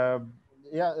 but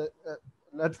yeah,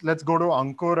 let's go to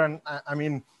Ankur. And I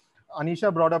mean,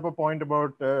 Anisha brought up a point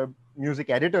about music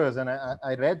editors, and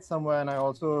I read somewhere, and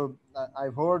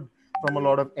I've heard from a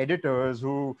lot of editors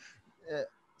who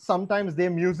sometimes they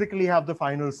musically have the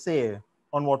final say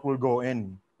on what will go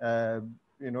in,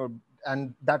 you know,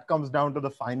 and that comes down to the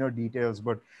finer details.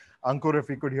 But Ankur, if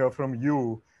we could hear from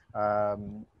you,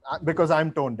 because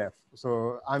I'm tone deaf,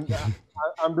 so I'm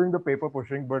doing the paper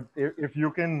pushing. But if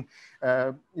you can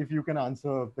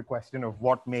answer the question of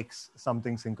what makes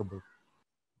something syncable.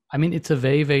 I mean, it's a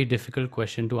very, very difficult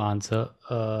question to answer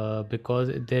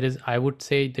because I would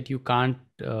say that you can't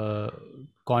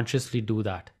consciously do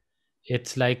that.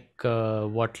 It's like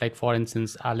for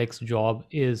instance, Alex's job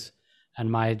is, and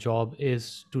my job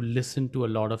is, to listen to a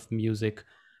lot of music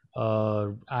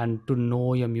and to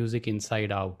know your music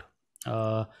inside out,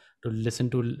 to listen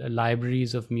to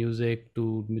libraries of music,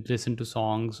 to listen to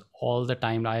songs all the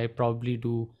time. I probably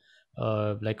do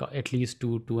like at least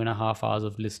 2.5 hours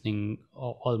of listening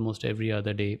almost every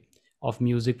other day of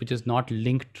music which is not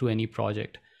linked to any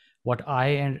project. What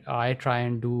I try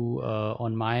and do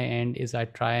on my end is I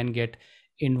try and get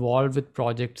involved with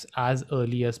projects as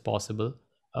early as possible,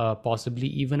 possibly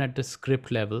even at the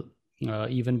script level,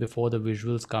 even before the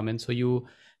visuals come in, so you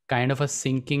kind of are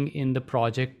sinking in the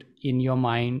project in your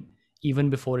mind even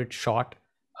before it's shot.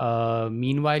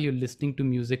 Meanwhile, you're listening to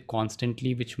music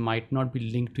constantly which might not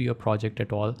be linked to your project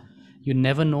at all. You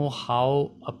never know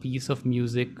how a piece of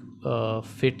music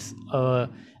fits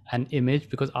an image,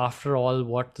 because after all,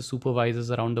 what the supervisors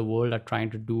around the world are trying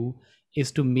to do is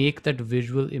to make that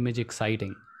visual image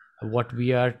exciting. What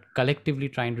we are collectively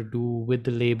trying to do with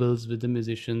the labels, with the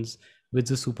musicians, with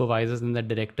the supervisors and the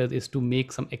directors, is to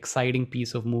make some exciting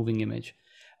piece of moving image.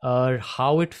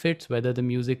 how it fits, whether the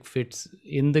music fits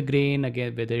in the grain,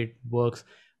 again, whether it works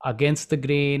against the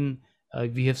grain.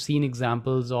 We have seen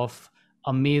examples of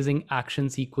amazing action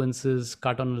sequences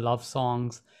cut on love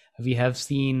songs. We have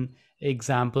seen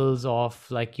examples of,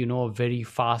 like, a very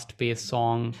fast paced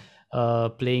song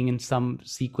playing in some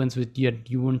sequence which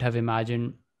you wouldn't have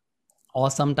imagined.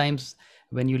 Or sometimes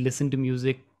when you listen to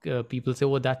music, people say,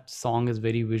 oh, that song is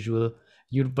very visual,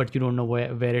 but you don't know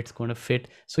where it's going to fit.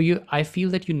 So I feel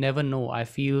that you never know. I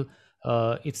feel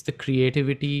it's the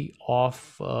creativity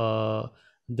of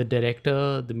the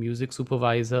director, the music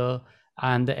supervisor,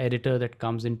 and the editor that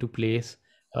comes into place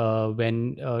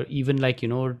when even, like,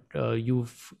 you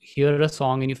hear a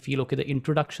song and you feel, okay, the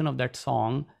introduction of that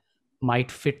song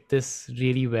might fit this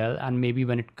really well, and maybe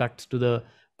when it cuts to the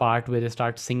part where they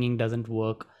start singing, doesn't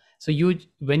work. So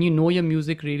when you know your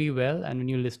music really well, and when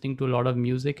you're listening to a lot of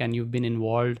music and you've been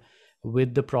involved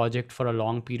with the project for a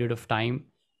long period of time,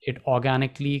 it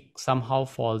organically somehow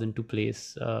falls into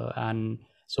place. And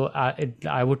so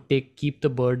I would keep the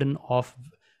burden of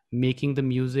making the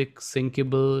music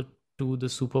syncable to the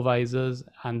supervisors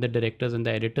and the directors and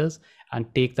the editors, and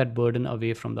take that burden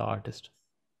away from the artist.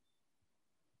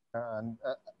 And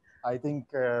I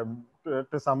think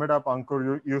to sum it up,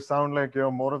 Ankur, you sound like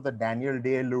you're more of the Daniel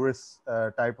Day-Lewis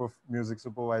type of music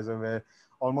supervisor, where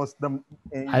almost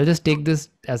I'll just take this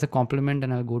as a compliment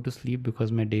and I'll go to sleep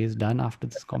because my day is done after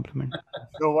this compliment.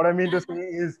 So what I mean to say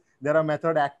is there are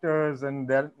method actors,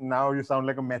 and now you sound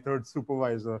like a method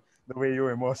supervisor, the way you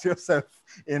immerse yourself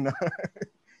in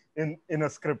in a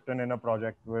script and in a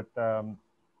project. But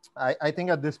I think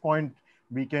at this point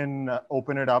we can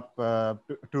open it up to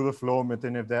the floor,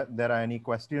 Mithun, if there are any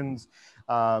questions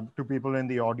to people in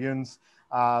the audience.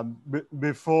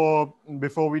 Before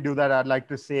we do that, I'd like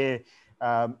to say,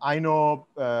 I know,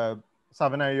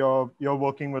 Savana, you're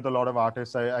working with a lot of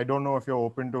artists. I don't know if you're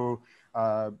open to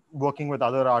working with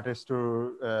other artists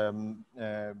to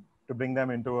bring them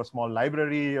into a small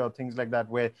library or things like that,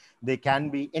 where they can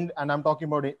be in, and I'm talking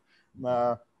about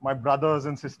my brothers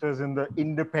and sisters in the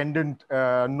independent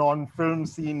non-film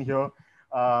scene here.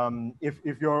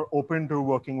 If you're open to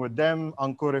working with them,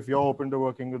 Ankur, if you're open to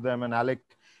working with them, and Alec,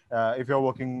 if you're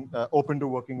open to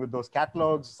working with those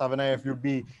catalogs, Savana, if you'd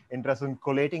be interested in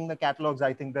collating the catalogs,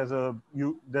 I think there's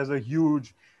a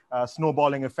huge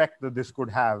snowballing effect that this could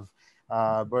have.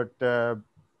 But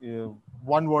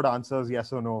one word answers,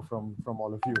 yes or no, from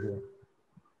all of you here.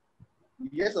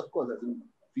 Yes, of course.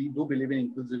 We do believe in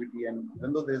inclusivity, and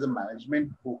even though there's a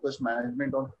focused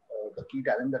management on the key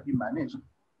talent that we manage,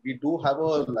 we do have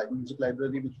a music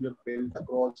library which we have built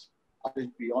across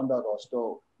artists beyond our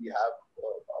roster. We have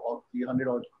about 300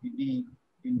 or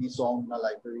indie songs in our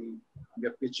library. We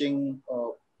are pitching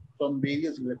from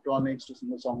various electronics to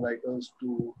singer-songwriters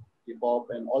to hip-hop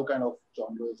and all kind of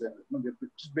genres, and we're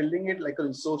just building it like a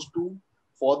resource tool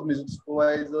for the music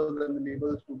supervisors and the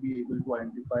labels to be able to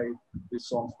identify which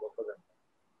songs work for them.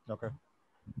 Okay.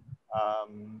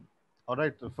 All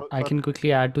right. I can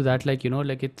quickly add to that, like,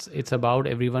 it's about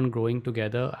everyone growing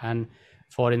together. And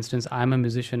for instance, I'm a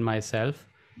musician myself,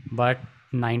 but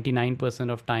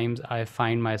 99% of times I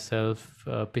find myself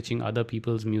pitching other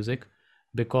people's music,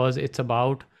 because it's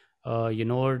about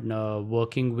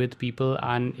working with people.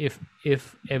 And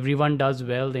if everyone does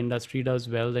well, the industry does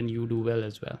well, then you do well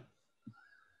as well.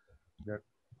 Good.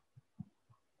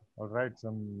 All right.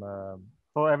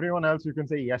 For everyone else, you can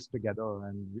say yes together,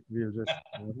 and we'll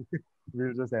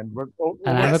just end. But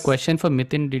and I have a question for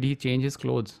Mithun. Did he change his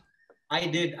clothes? I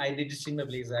did just change my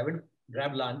blazer. I went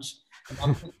grab lunch.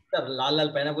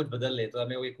 Lal pehna kuch badal le, so I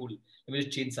mean, cool. Let me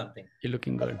just change something. You're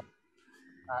looking good.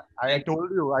 I told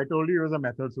you he was a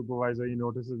method supervisor. He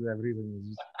notices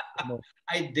everything.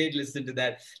 I did listen to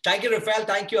that. Thank you, Rafael.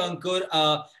 Thank you, Ankur,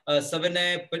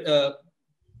 Savinay,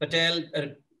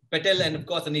 Patel, and of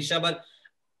course Anisha. But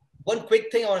one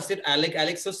quick thing I want to say to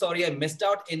Alex, so sorry I missed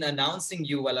out in announcing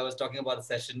you while I was talking about the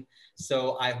session.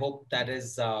 So I hope that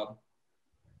is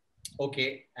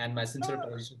okay. And my sincere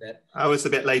apologies for that. I was a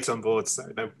bit late on board, so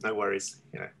no worries.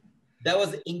 Yeah. That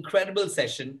was an incredible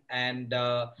session. And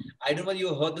I don't know whether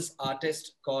you heard this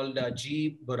artist called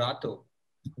G. Burato.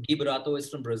 G. Burato is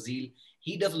from Brazil.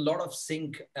 He does a lot of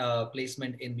sync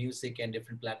placement in music and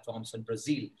different platforms in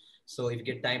Brazil. So if you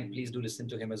get time, please do listen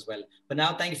to him as well. But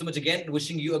now, thank you so much again.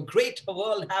 Wishing you a great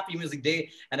World Happy Music Day.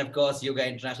 And of course, Yoga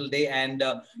International Day. And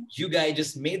you guys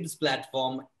just made this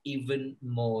platform even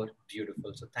more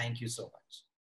beautiful. So thank you so much.